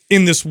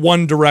in this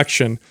one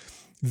direction.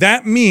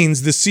 That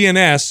means the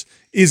CNS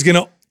is going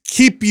to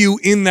keep you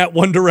in that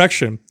one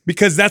direction,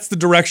 because that's the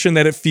direction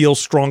that it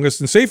feels strongest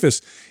and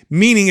safest,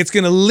 meaning it's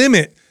going to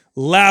limit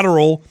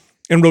lateral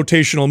and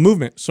rotational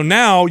movement. So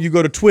now you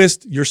go to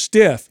twist, you're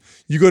stiff.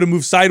 You go to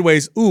move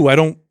sideways, I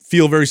don't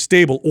feel very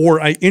stable,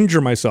 or I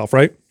injure myself,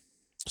 right?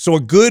 So a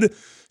good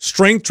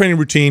strength training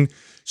routine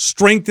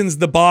strengthens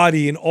the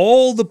body in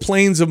all the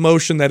planes of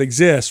motion that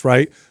exist,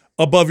 right?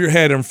 Above your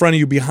head, in front of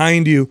you,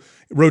 behind you,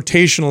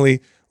 rotationally,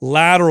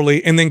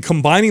 laterally, and then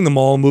combining them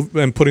all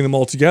and putting them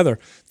all together.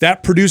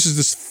 That produces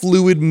this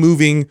fluid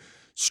moving,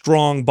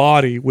 strong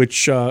body,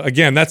 which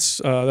again, that's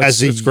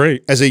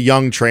great. As a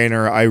young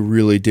trainer, I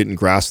really didn't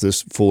grasp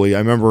this fully. I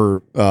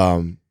remember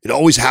it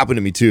always happened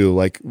to me too.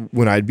 Like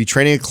when I'd be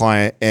training a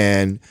client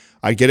and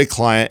I'd get a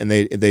client and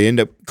they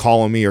end up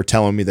calling me or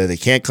telling me that they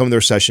can't come to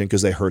their session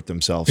because they hurt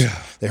themselves. Yeah.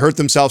 They hurt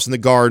themselves in the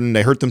garden.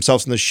 They hurt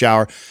themselves in the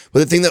shower. But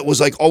the thing that was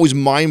like always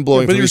mind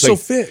blowing. But you're so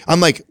fit. I'm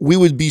like, we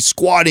would be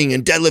squatting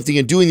and deadlifting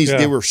and doing these. Yeah.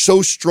 They were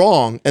so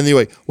strong. And they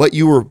were like, what,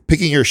 you were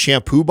picking your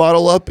shampoo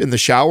bottle up in the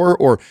shower,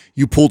 or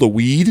you pulled a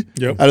weed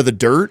out of the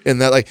dirt?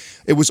 And that, like,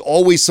 it was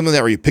always something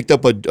that where you picked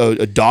up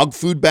a dog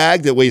food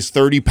bag that weighs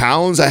 30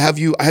 pounds. I have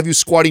you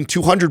squatting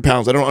 200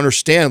 pounds. I don't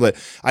understand, but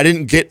I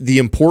didn't get the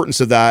importance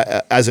of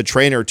that as a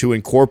trainer to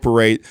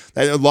incorporate.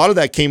 And a lot of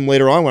that came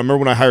later on. I remember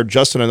when I hired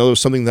Justin, I know it was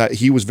something that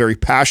he was very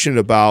passionate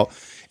about.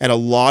 And a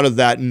lot of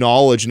that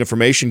knowledge and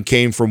information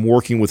came from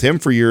working with him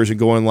for years and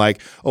going like,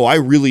 oh, I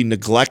really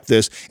neglect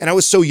this. And I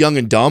was so young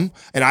and dumb,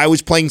 and I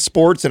was playing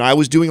sports and I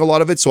was doing a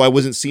lot of it. So I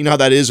wasn't seeing how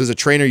that is as a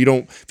trainer.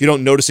 If you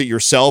don't notice it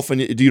yourself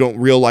and you don't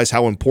realize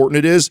how important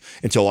it is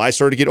until I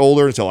started to get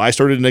older, until I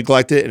started to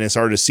neglect it, and I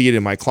started to see it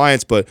in my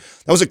clients. But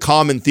that was a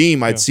common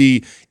theme. I'd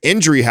see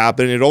injury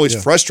happen, and it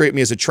always frustrated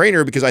me as a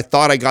trainer because I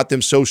thought I got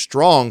them so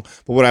strong,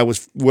 but what I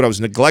was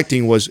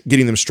neglecting was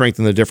getting them strength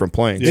in the different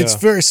planes. It's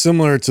very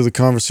similar to the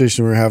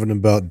conversation we were having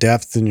about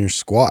depth in your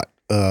squat.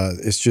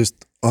 It's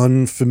just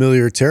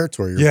unfamiliar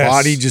territory. Your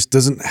body just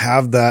doesn't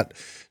have that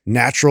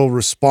natural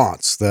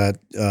response, that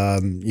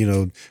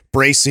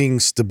bracing,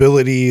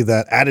 stability,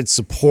 that added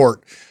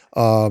support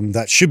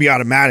that should be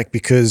automatic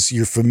because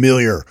you're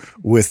familiar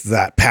with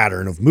that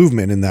pattern of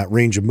movement and that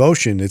range of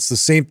motion. It's the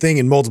same thing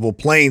in multiple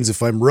planes.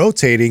 If I'm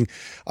rotating,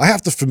 I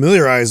have to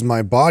familiarize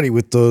my body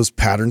with those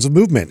patterns of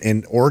movement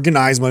and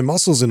organize my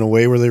muscles in a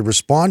way where they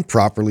respond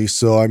properly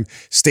so I'm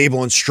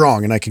stable and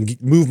strong and I can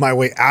move my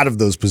way out of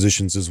those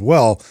positions as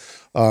well.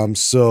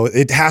 So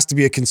it has to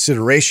be a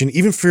consideration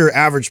even for your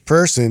average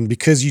person,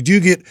 because you do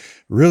get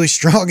really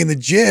strong in the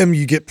gym,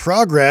 you get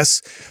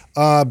progress.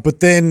 But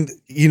then,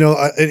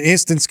 an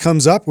instance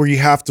comes up where you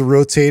have to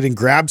rotate and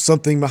grab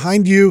something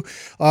behind you,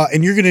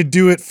 and you're going to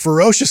do it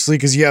ferociously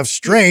because you have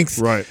strength.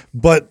 Right.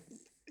 But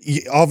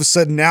all of a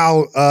sudden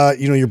now,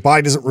 your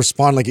body doesn't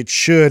respond like it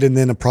should, and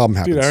then a problem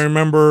happens. Dude, I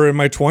remember in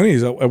my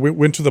 20s, I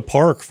went to the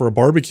park for a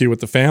barbecue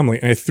with the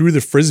family, and I threw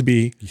the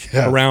Frisbee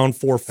around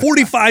for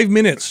 45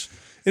 minutes.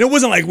 And it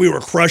wasn't like we were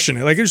crushing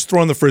it. Like, I just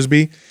throwing the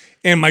Frisbee,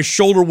 and my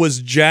shoulder was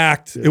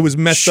jacked. It was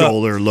messed up.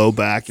 Shoulder, low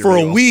back. For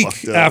a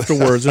week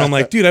afterwards. And I'm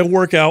like, dude, I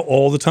work out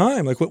all the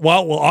time. Like,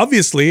 well,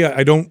 obviously,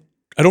 I don't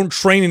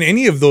train in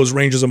any of those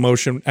ranges of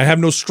motion. I have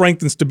no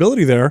strength and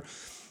stability there.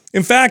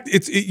 In fact,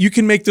 you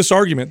can make this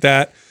argument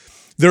that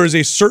there is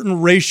a certain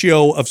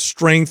ratio of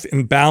strength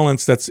and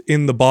balance that's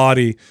in the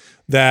body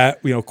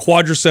that,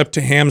 quadricep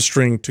to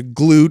hamstring to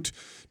glute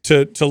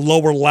to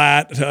lower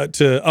lat,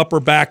 to upper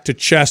back, to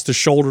chest, to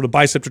shoulder, to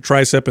bicep, to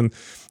tricep. And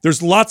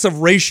there's lots of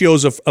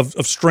ratios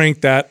of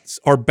strength that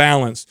are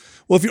balanced.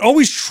 Well, if you're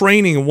always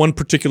training in one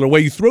particular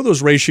way, you throw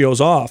those ratios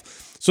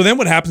off. So then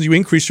what happens, you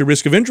increase your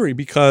risk of injury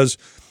because,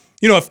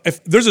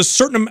 if there's a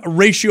certain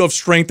ratio of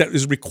strength that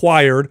is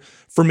required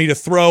for me to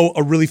throw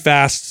a really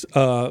fast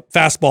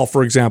fastball,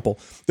 for example,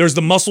 there's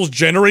the muscles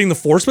generating the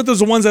force, but there's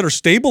the ones that are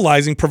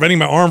stabilizing, preventing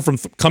my arm from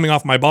coming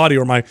off my body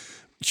or my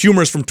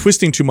humerus from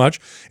twisting too much,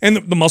 and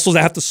the muscles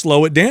that have to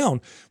slow it down.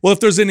 Well, if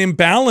there's an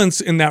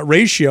imbalance in that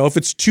ratio, if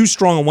it's too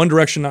strong in one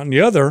direction, not in the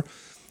other,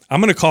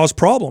 I'm going to cause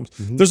problems.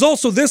 There's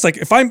also this, like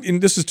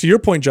and this is to your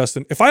point,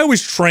 Justin, if I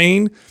always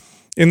train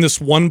in this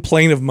one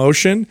plane of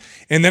motion,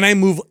 and then I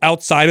move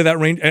outside of that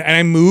range, and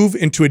I move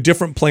into a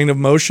different plane of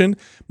motion,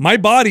 my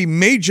body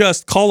may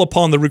just call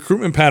upon the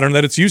recruitment pattern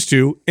that it's used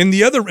to in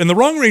the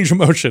wrong range of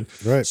motion.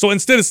 Right. So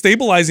instead of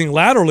stabilizing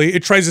laterally,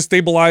 it tries to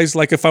stabilize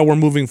like if I were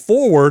moving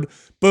forward.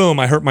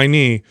 Boom, I hurt my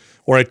knee,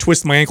 or I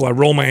twist my ankle, I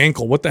roll my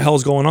ankle. What the hell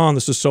is going on?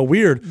 This is so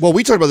weird. Well,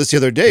 we talked about this the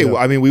other day. Yeah.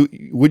 I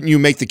mean, wouldn't you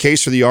make the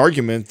case for the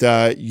argument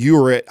that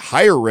you are at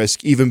higher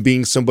risk, even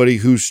being somebody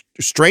who's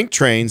strength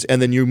trains,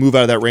 and then you move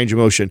out of that range of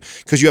motion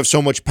because you have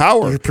so much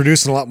power. You're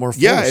producing a lot more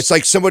force. Yeah, it's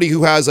like somebody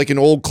who has like an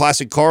old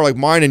classic car like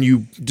mine, and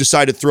you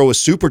decide to throw a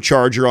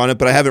supercharger on it,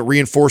 but I haven't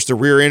reinforced the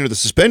rear end or the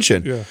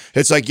suspension. Yeah.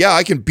 It's like, yeah,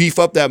 I can beef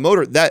up that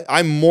motor. That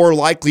I'm more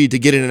likely to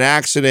get in an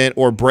accident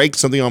or break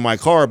something on my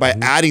car by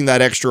adding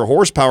that extra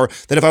horsepower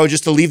than if I was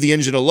just to leave the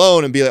engine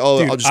alone and be like,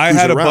 Dude, I'll just I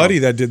cruise had around. a buddy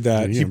that did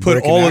that. Yeah, he put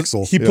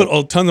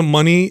a ton of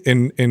money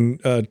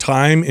and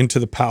time into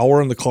the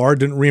power in the car,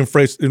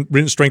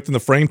 didn't strengthen the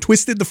frame,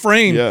 twisted the frame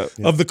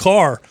of the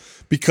car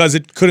because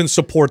it couldn't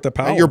support the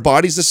power. And your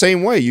body's the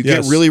same way. You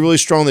get really, really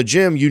strong in the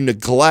gym, you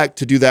neglect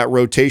to do that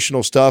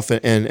rotational stuff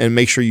and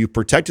make sure you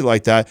protect it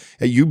like that,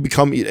 and you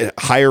become at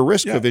higher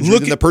risk of injury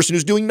than the person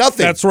who's doing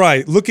nothing. That's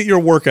right. Look at your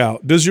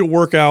workout. Does your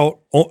workout,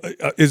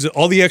 is it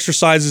all the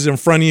exercises in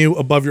front of you,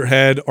 above your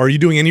head? Are you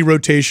doing any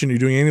rotation? Are you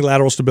doing any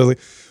lateral stability?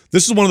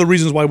 This is one of the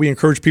reasons why we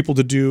encourage people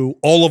to do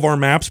all of our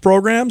MAPS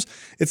programs.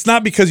 It's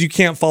not because you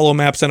can't follow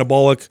MAPS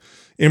Anabolic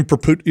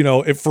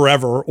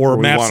forever or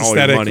MAPS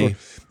Aesthetic.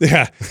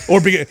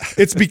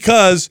 It's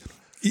because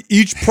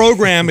each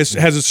program has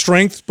its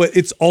strengths, but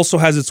it also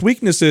has its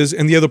weaknesses,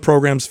 and the other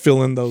programs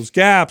fill in those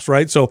gaps,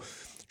 right? So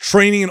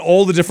training in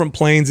all the different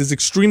planes is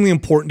extremely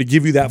important to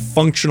give you that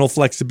functional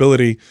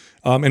flexibility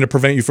and to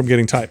prevent you from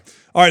getting tight.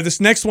 All right,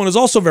 this next one is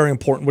also very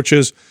important, which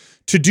is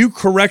to do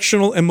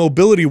correctional and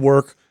mobility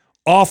work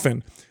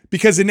often,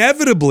 because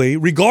inevitably,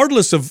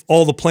 regardless of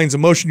all the planes of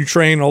motion you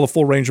train, all the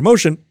full range of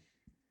motion,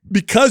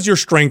 because you're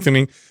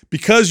strengthening,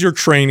 because you're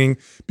training,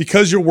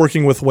 because you're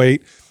working with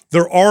weight,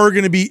 there are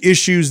going to be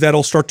issues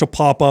that'll start to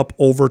pop up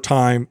over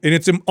time, and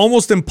it's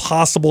almost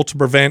impossible to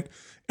prevent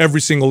every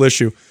single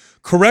issue.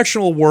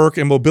 Correctional work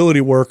and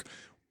mobility work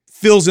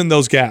fills in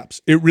those gaps.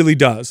 It really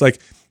does.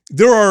 Like,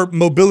 there are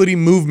mobility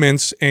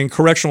movements and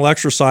correctional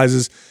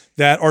exercises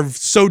that are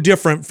so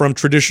different from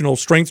traditional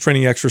strength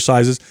training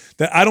exercises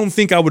that I don't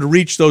think I would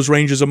reach those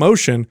ranges of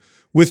motion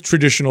with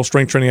traditional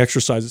strength training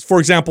exercises. For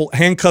example,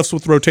 handcuffs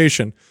with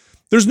rotation.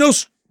 There's no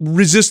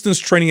resistance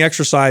training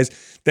exercise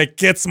that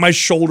gets my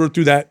shoulder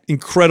through that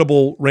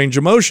incredible range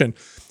of motion.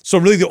 So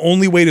really the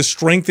only way to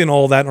strengthen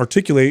all that and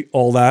articulate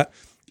all that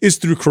is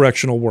through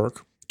correctional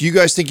work. Do you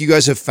guys think you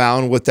guys have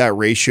found what that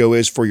ratio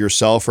is for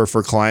yourself or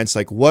for clients?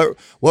 Like what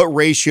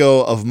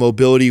ratio of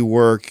mobility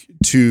work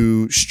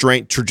to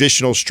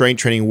traditional strength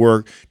training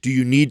work do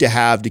you need to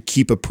have to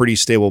keep a pretty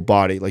stable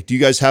body? Like, do you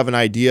guys have an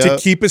idea? To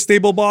keep a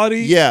stable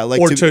body? Yeah.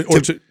 Like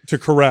to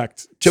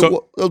correct.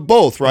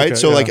 Both, right? Okay,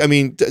 so yeah. like, I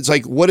mean, it's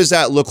like, what does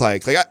that look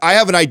like? Like I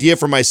have an idea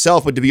for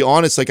myself, but to be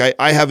honest, like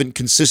I haven't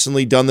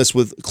consistently done this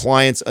with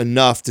clients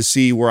enough to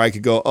see where I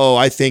could go, oh,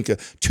 I think a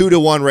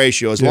 2-to-1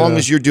 ratio, as long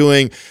as you're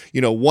doing,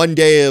 1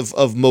 day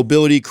of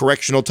mobility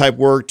correctional type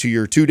work to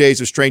your 2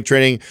 days of strength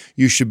training,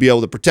 you should be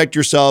able to protect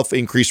yourself,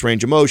 increase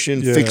range of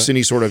motion, fix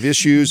any sort of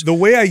issues. The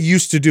way I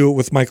used to do it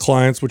with my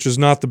clients, which is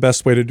not the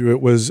best way to do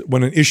it, was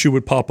when an issue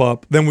would pop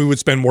up, then we would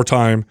spend more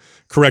time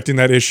correcting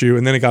that issue,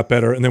 and then it got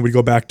better, and then we'd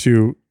go back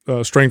to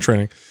strength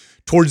training.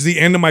 Towards the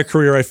end of my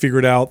career, I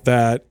figured out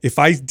that if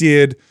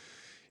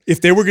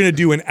they were going to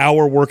do an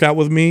hour workout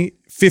with me,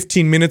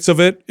 15 minutes of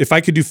it, if I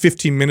could do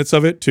 15 minutes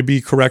of it to be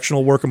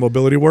correctional work and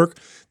mobility work,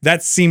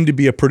 that seemed to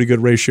be a pretty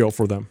good ratio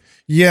for them.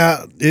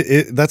 Yeah,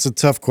 that's a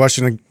tough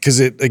question because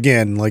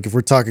again, like if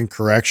we're talking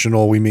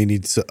correctional, we may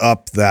need to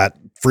up that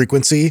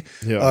frequency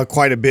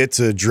quite a bit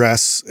to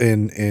address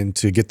and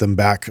to get them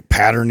back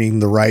patterning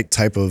the right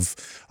type of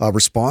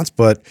response.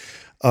 But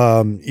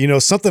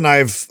something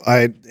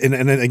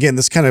and again,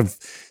 this kind of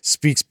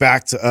speaks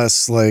back to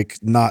us, like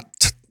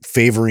not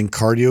favoring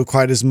cardio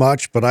quite as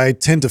much, but I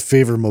tend to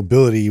favor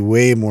mobility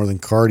way more than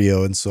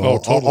cardio. And so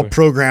I'll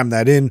program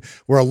that in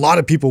where a lot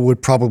of people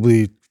would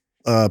probably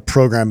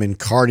program in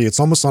cardio. It's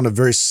almost on a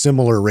very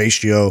similar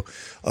ratio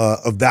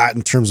of that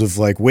in terms of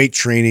like weight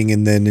training,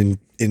 and then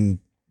in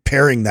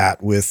pairing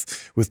that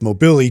with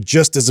mobility,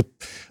 just as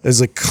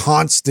a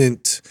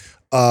constant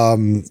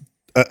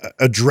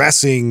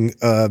addressing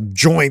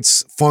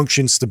joints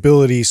function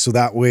stability, so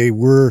that way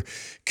we're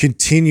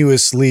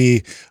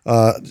continuously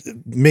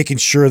making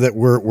sure that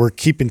we're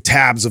keeping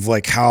tabs of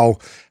like how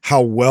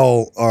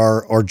well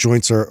our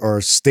joints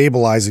are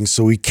stabilizing,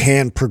 so we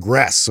can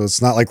progress. So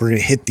it's not like we're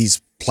going to hit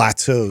these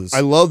plateaus. I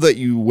love that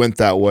you went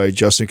that way,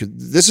 Justin,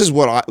 because this is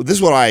what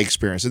I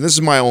experienced, and this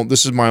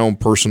is my own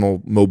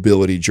personal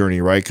mobility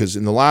journey, right? Because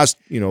in the last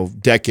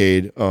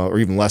decade or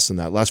even less than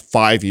that, last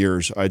 5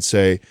 years, I'd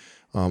say.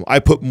 I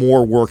put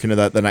more work into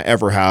that than I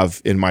ever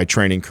have in my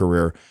training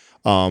career.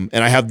 And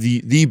I have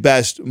the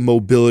best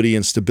mobility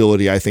and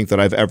stability I think that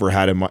I've ever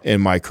had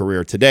in my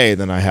career today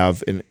than I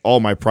have in all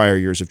my prior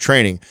years of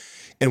training.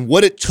 And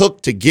what it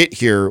took to get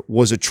here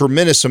was a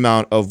tremendous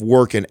amount of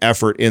work and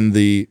effort in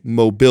the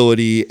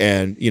mobility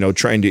and,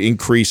 trying to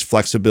increase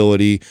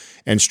flexibility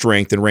and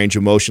strength and range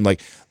of motion. Like,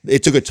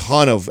 it took a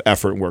ton of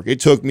effort and work. It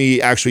took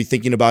me actually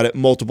thinking about it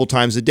multiple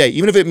times a day,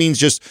 even if it means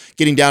just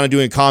getting down and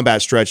doing a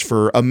combat stretch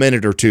for a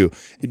minute or two,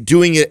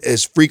 doing it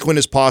as frequent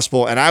as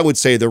possible. And I would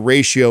say the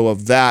ratio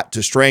of that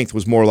to strength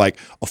was more like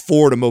a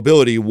 4 to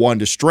mobility, 1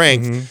 to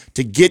strength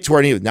to get to where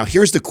I need it. Now,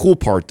 here's the cool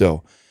part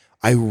though.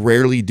 I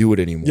rarely do it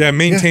anymore. Yeah,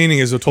 maintaining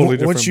is a totally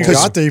different. Once you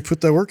got there, you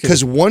put that work in.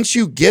 Because once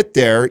you get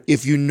there,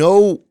 if you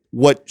know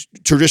what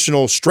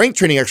traditional strength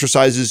training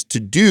exercises to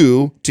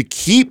do to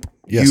keep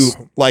you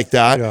like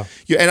that.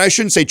 Yeah. And I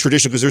shouldn't say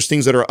traditional because there's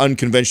things that are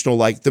unconventional,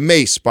 like the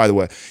mace, by the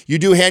way. You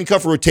do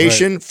handcuff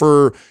rotation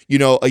for,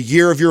 a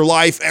year of your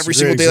life, every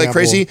single day like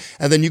crazy.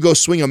 And then you go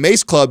swing a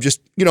mace club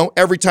just,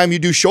 every time you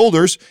do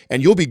shoulders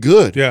and you'll be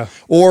good. Yeah.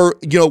 Or,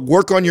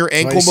 work on your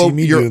ankle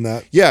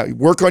mobility. Yeah.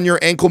 Work on your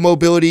ankle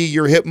mobility,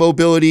 your hip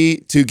mobility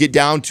to get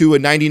down to a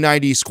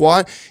 90-90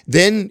 squat.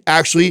 Then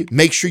actually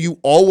make sure you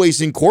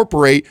always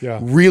incorporate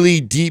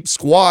really deep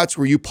squats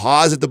where you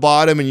pause at the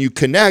bottom and you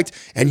connect,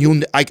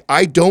 and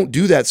I don't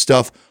do that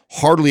stuff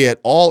hardly at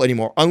all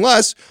anymore,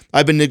 unless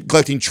I've been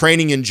neglecting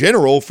training in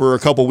general for a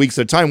couple weeks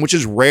at a time, which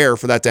is rare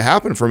for that to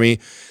happen for me.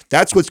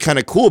 That's what's kind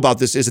of cool about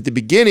this is at the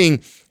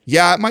beginning,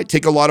 it might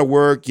take a lot of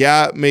work.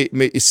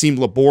 It seemed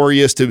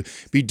laborious to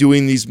be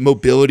doing these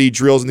mobility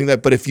drills and things like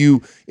that. But if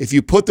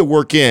you put the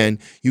work in,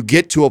 you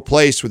get to a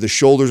place where the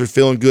shoulders are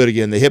feeling good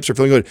again, the hips are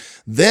feeling good.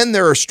 Then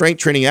there are strength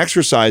training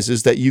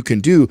exercises that you can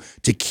do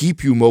to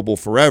keep you mobile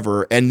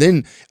forever. And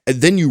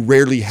then you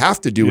rarely have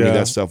to do any of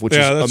that stuff, which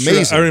is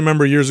amazing. True. I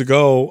remember years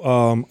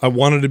ago, I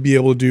wanted to be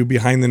able to do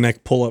behind the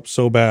neck pull-ups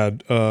so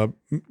bad.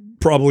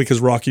 Probably because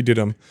Rocky did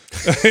them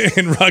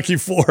in Rocky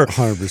 4.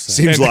 100%.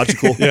 Seems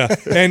logical. Yeah.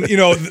 And,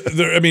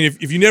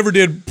 if you never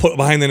did put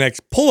behind the neck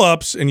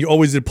pull-ups and you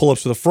always did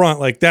pull-ups to the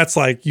front, like that's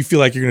like, you feel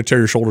like you're going to tear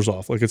your shoulders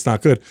off. Like it's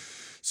not good.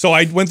 So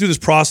I went through this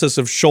process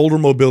of shoulder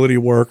mobility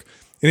work,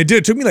 and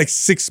it took me like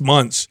 6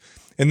 months.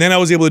 And then I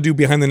was able to do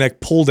behind the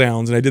neck pull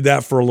downs, and I did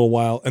that for a little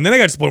while. And then I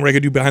got to the point where I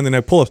could do behind the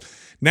neck pull-ups.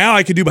 Now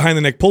I could do behind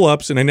the neck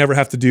pull-ups and I never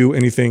have to do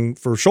anything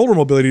for shoulder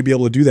mobility to be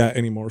able to do that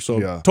anymore. So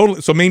totally.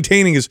 So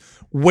maintaining is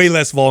way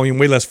less volume,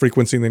 way less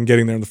frequency than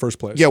getting there in the first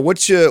place. Yeah. What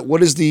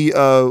is the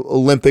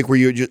Olympic where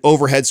you just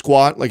overhead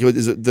squat? Like,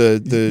 is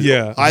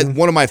it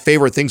one of my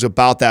favorite things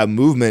about that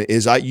movement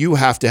is you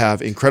have to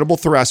have incredible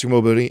thoracic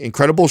mobility,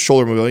 incredible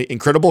shoulder mobility,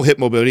 incredible hip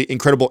mobility,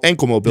 incredible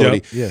ankle mobility.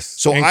 Yep. Yes.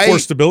 So and core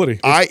stability.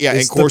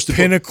 It's the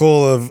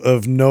pinnacle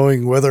of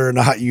knowing whether or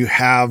not you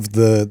have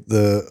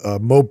the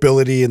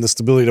mobility and the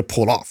stability to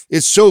pull it off.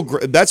 It's so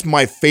great. That's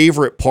my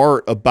favorite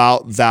part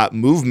about that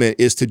movement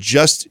is to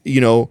just,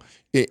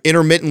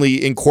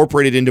 intermittently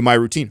incorporate it into my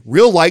routine.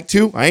 Real like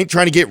to. I ain't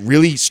trying to get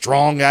really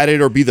strong at it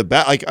or be the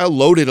best. Like I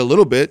load it a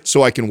little bit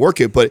so I can work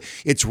it, but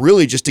it's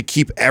really just to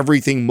keep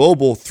everything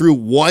mobile through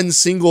one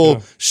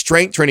single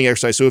strength training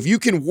exercise. So if you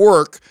can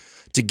work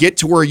to get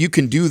to where you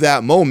can do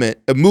that movement,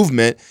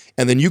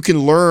 and then you can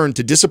learn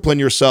to discipline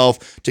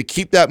yourself to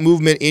keep that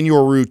movement in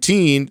your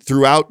routine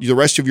throughout the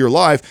rest of your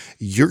life,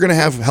 you're going to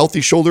have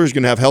healthy shoulders, you're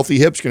going to have healthy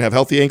hips, you're going to have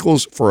healthy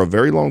ankles for a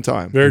very long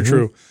time. Very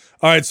true.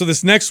 All right, so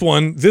this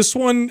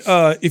one,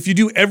 if you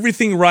do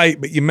everything right,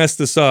 but you mess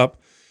this up,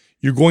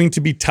 you're going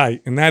to be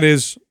tight, and that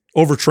is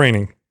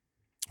overtraining.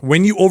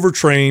 When you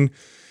overtrain,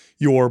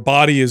 your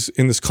body is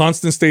in this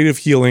constant state of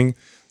healing,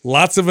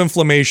 lots of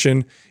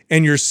inflammation,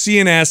 and your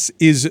CNS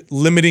is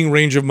limiting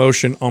range of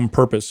motion on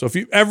purpose. So if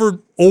you ever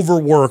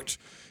overworked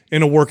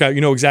in a workout, you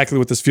know exactly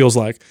what this feels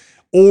like.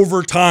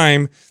 Over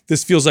time,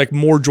 this feels like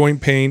more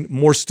joint pain,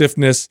 more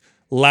stiffness,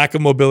 lack of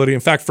mobility.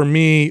 In fact, for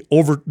me,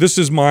 this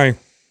is my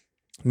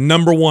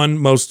number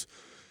one this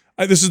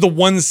is the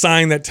one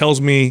sign that tells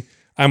me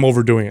I'm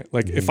overdoing it.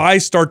 Like if I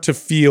start to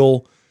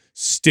feel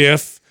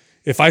stiff,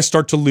 if I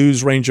start to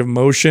lose range of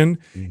motion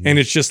and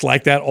it's just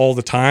like that all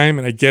the time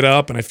and I get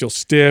up and I feel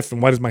stiff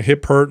and why does my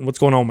hip hurt and what's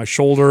going on with my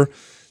shoulder,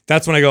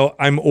 that's when I go,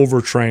 I'm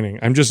overtraining.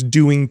 I'm just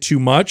doing too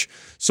much.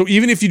 So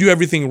even if you do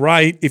everything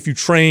right, if you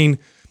train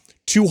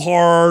too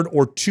hard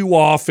or too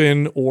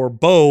often or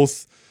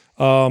both,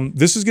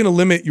 this is going to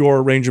limit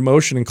your range of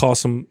motion and cause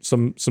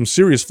some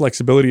serious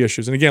flexibility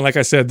issues. And again, like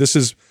I said, this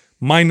is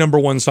my number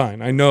one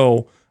sign. I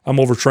know I'm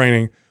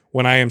overtraining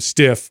when I am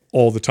stiff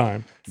all the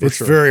time. It's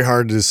very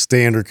hard to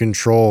stay under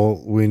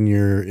control when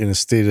you're in a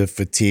state of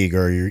fatigue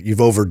or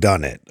you've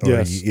overdone it.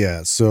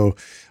 So,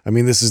 I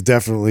mean, this is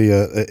definitely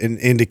an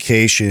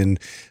indication.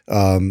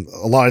 A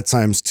lot of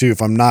times too,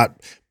 if I'm not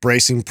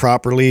bracing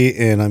properly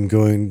and I'm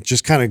going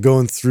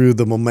through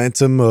the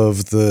momentum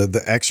of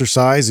the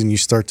exercise and you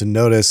start to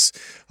notice,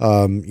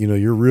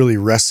 you're really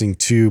resting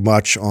too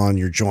much on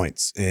your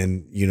joints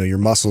and, your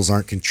muscles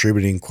aren't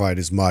contributing quite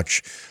as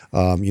much.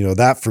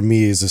 That for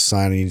me is a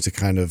sign I need to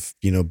kind of,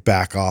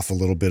 back off a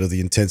little bit of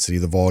the intensity,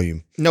 the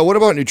volume. Now, what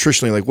about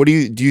nutritionally? Like, what do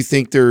you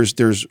think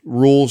there's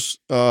rules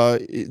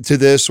to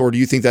this, or do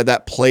you think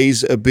that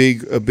plays a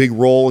big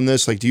role in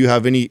this? Like, do you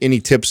have any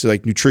tips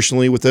like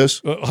nutritionally with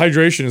this?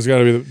 Hydration has got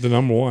to be the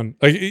number one.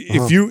 Like,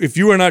 if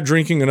you are not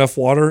drinking enough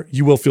water,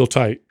 you will feel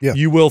tight. Yeah.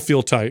 You will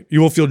feel tight.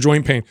 You will feel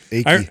joint pain.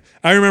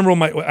 I remember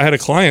when I had a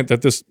client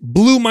that this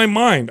blew my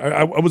mind.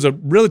 I was a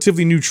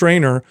relatively new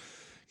trainer.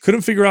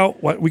 Couldn't figure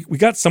out why we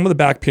got some of the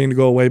back pain to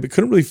go away, but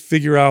couldn't really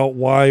figure out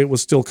why it was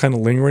still kind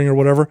of lingering or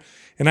whatever.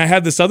 And I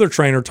had this other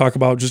trainer talk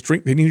about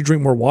they need to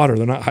drink more water.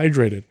 They're not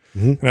hydrated.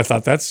 And I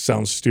thought that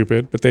sounds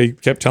stupid, but they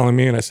kept telling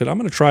me and I said, I'm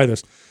going to try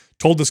this.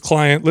 Told this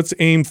client, let's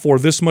aim for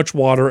this much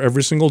water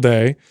every single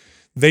day.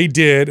 They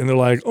did, and they're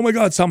like, oh my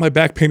God, how my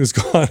back pain is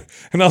gone.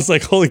 And I was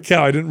like, holy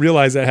cow, I didn't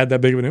realize that had that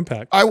big of an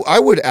impact. I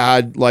would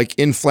add like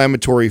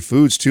inflammatory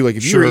foods too. Like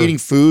if you're eating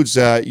foods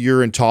that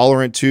you're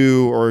intolerant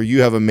to or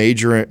you have a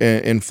major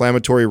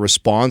inflammatory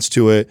response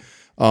to it,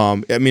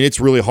 it's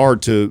really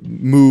hard to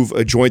move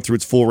a joint through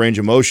its full range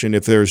of motion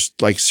if there's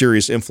like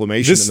serious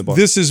inflammation in the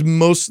body. This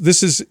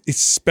is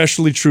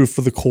especially true for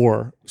the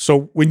core.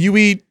 So when you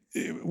eat,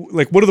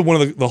 like what are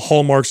one of the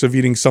hallmarks of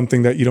eating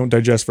something that you don't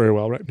digest very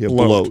well, right? Yeah,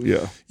 bloat.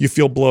 Yeah. You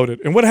feel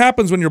bloated. And what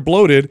happens when you're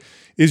bloated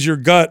is your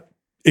gut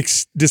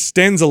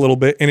distends a little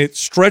bit and it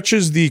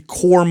stretches the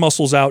core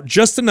muscles out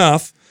just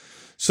enough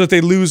so that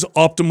they lose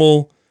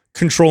optimal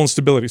control and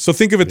stability. So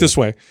think of it this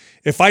way.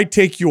 If I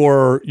take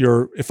your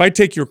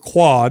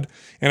quad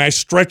and I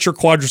stretch your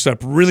quadricep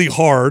really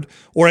hard,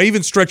 or I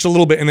even stretch a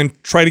little bit and then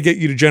try to get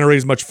you to generate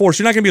as much force,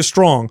 you're not going to be as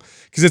strong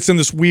because it's in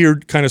this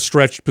weird kind of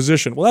stretched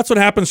position. Well, that's what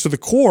happens to the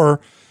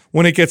core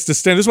when it gets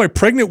distended. This is why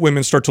pregnant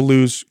women start to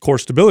lose core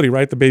stability,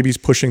 right? The baby's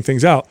pushing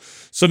things out.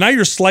 So now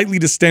you're slightly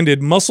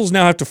distended. Muscles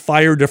now have to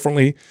fire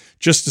differently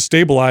just to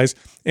stabilize,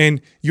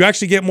 and you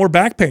actually get more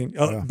back pain.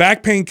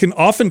 Back pain can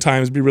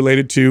oftentimes be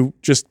related to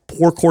just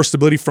poor core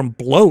stability from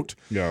bloat,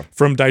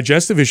 from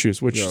digestive issues,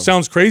 which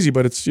sounds crazy,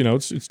 but it's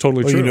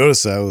totally true. You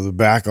notice that with the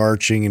back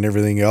arching and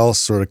everything else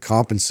sort of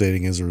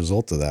compensating as a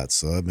result of that.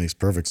 So that makes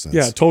perfect sense.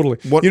 Yeah, totally.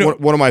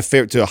 One of my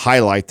favorite, to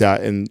highlight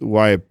that and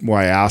why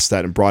I asked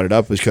that and brought it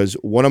up is because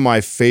one of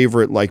my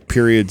favorite like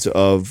periods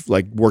of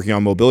like working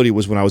on mobility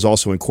was when I was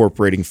also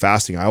incorporating fasting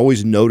fasting, I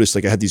always noticed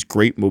like I had these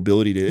great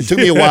mobility days. It took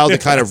me a while to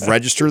kind of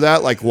register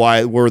that, like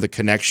where the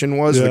connection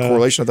was, the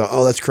correlation. I thought,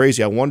 oh, that's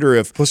crazy. I wonder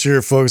if. Plus,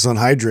 you're focused on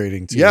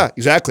hydrating too. Yeah,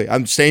 exactly.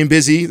 I'm staying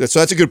busy. So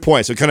that's a good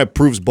point. So it kind of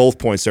proves both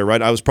points there,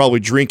 right? I was probably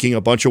drinking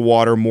a bunch of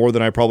water more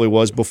than I probably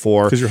was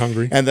before because you're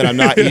hungry, and then I'm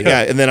not.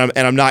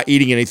 I'm not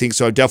eating anything.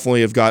 So I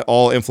definitely have got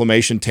all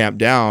inflammation tamped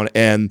down,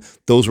 and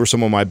those were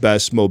some of my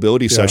best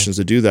mobility sessions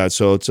to do that.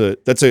 So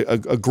that's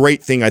a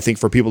great thing, I think,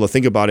 for people to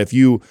think about if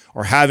you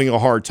are having a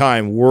hard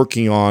time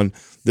working on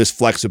this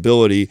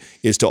flexibility,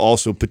 is to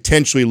also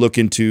potentially look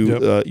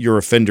into your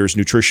offenders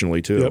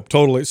nutritionally too. Yep,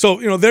 totally.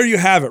 So, there you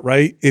have it,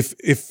 right?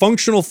 If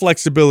functional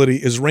flexibility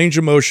is range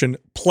of motion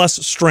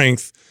plus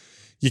strength,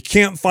 you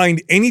can't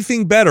find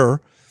anything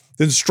better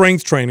than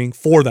strength training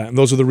for that. And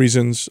those are the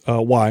reasons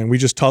why. And we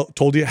just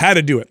told you how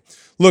to do it.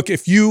 Look,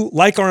 if you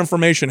like our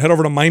information, head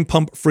over to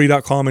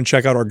mindpumpfree.com and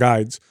check out our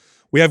guides.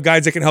 We have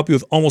guides that can help you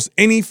with almost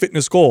any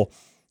fitness goal.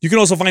 You can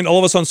also find all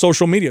of us on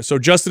social media. So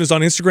Justin is on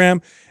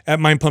Instagram at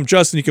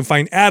MindPumpJustin. You can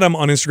find Adam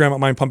on Instagram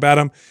at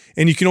MindPumpAdam.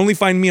 And you can only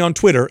find me on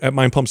Twitter at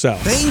MindPumpSal.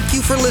 Thank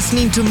you for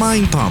listening to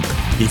Mind Pump.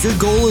 If your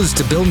goal is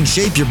to build and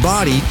shape your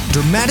body,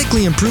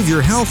 dramatically improve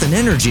your health and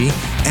energy,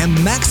 and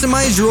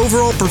maximize your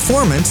overall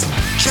performance,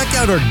 check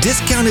out our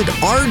discounted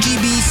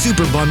RGB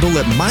Super Bundle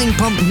at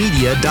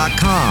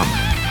MindPumpMedia.com.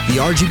 The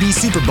RGB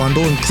Super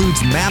Bundle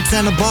includes MAPS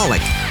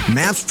Anabolic,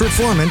 MAPS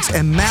Performance,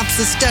 and MAPS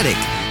Aesthetic.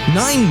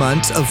 9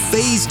 months of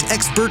phased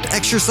expert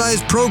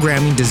exercise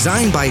programming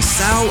designed by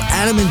Sal,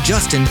 Adam, and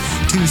Justin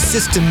to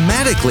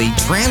systematically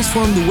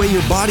transform the way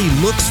your body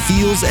looks,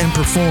 feels, and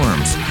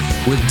performs.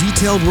 With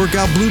detailed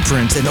workout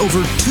blueprints and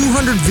over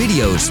 200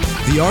 videos,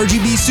 the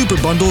RGB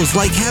Super Bundle is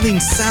like having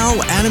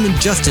Sal, Adam, and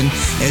Justin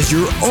as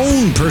your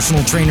own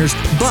personal trainers,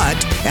 but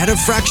at a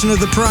fraction of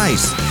the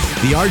price.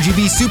 The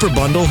RGB Super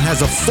Bundle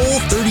has a full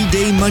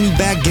 30-day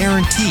money-back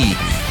guarantee,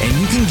 and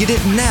you can get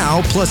it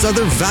now plus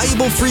other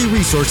valuable free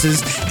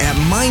resources at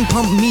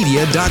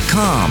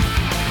mindpumpmedia.com.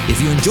 If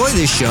you enjoy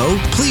this show,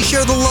 please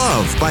share the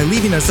love by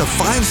leaving us a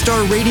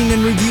 5-star rating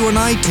and review on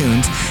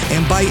iTunes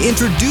and by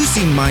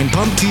introducing Mind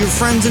Pump to your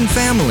friends and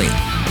family.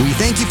 We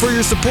thank you for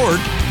your support,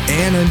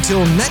 and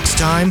until next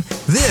time,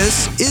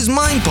 this is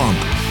Mind Pump.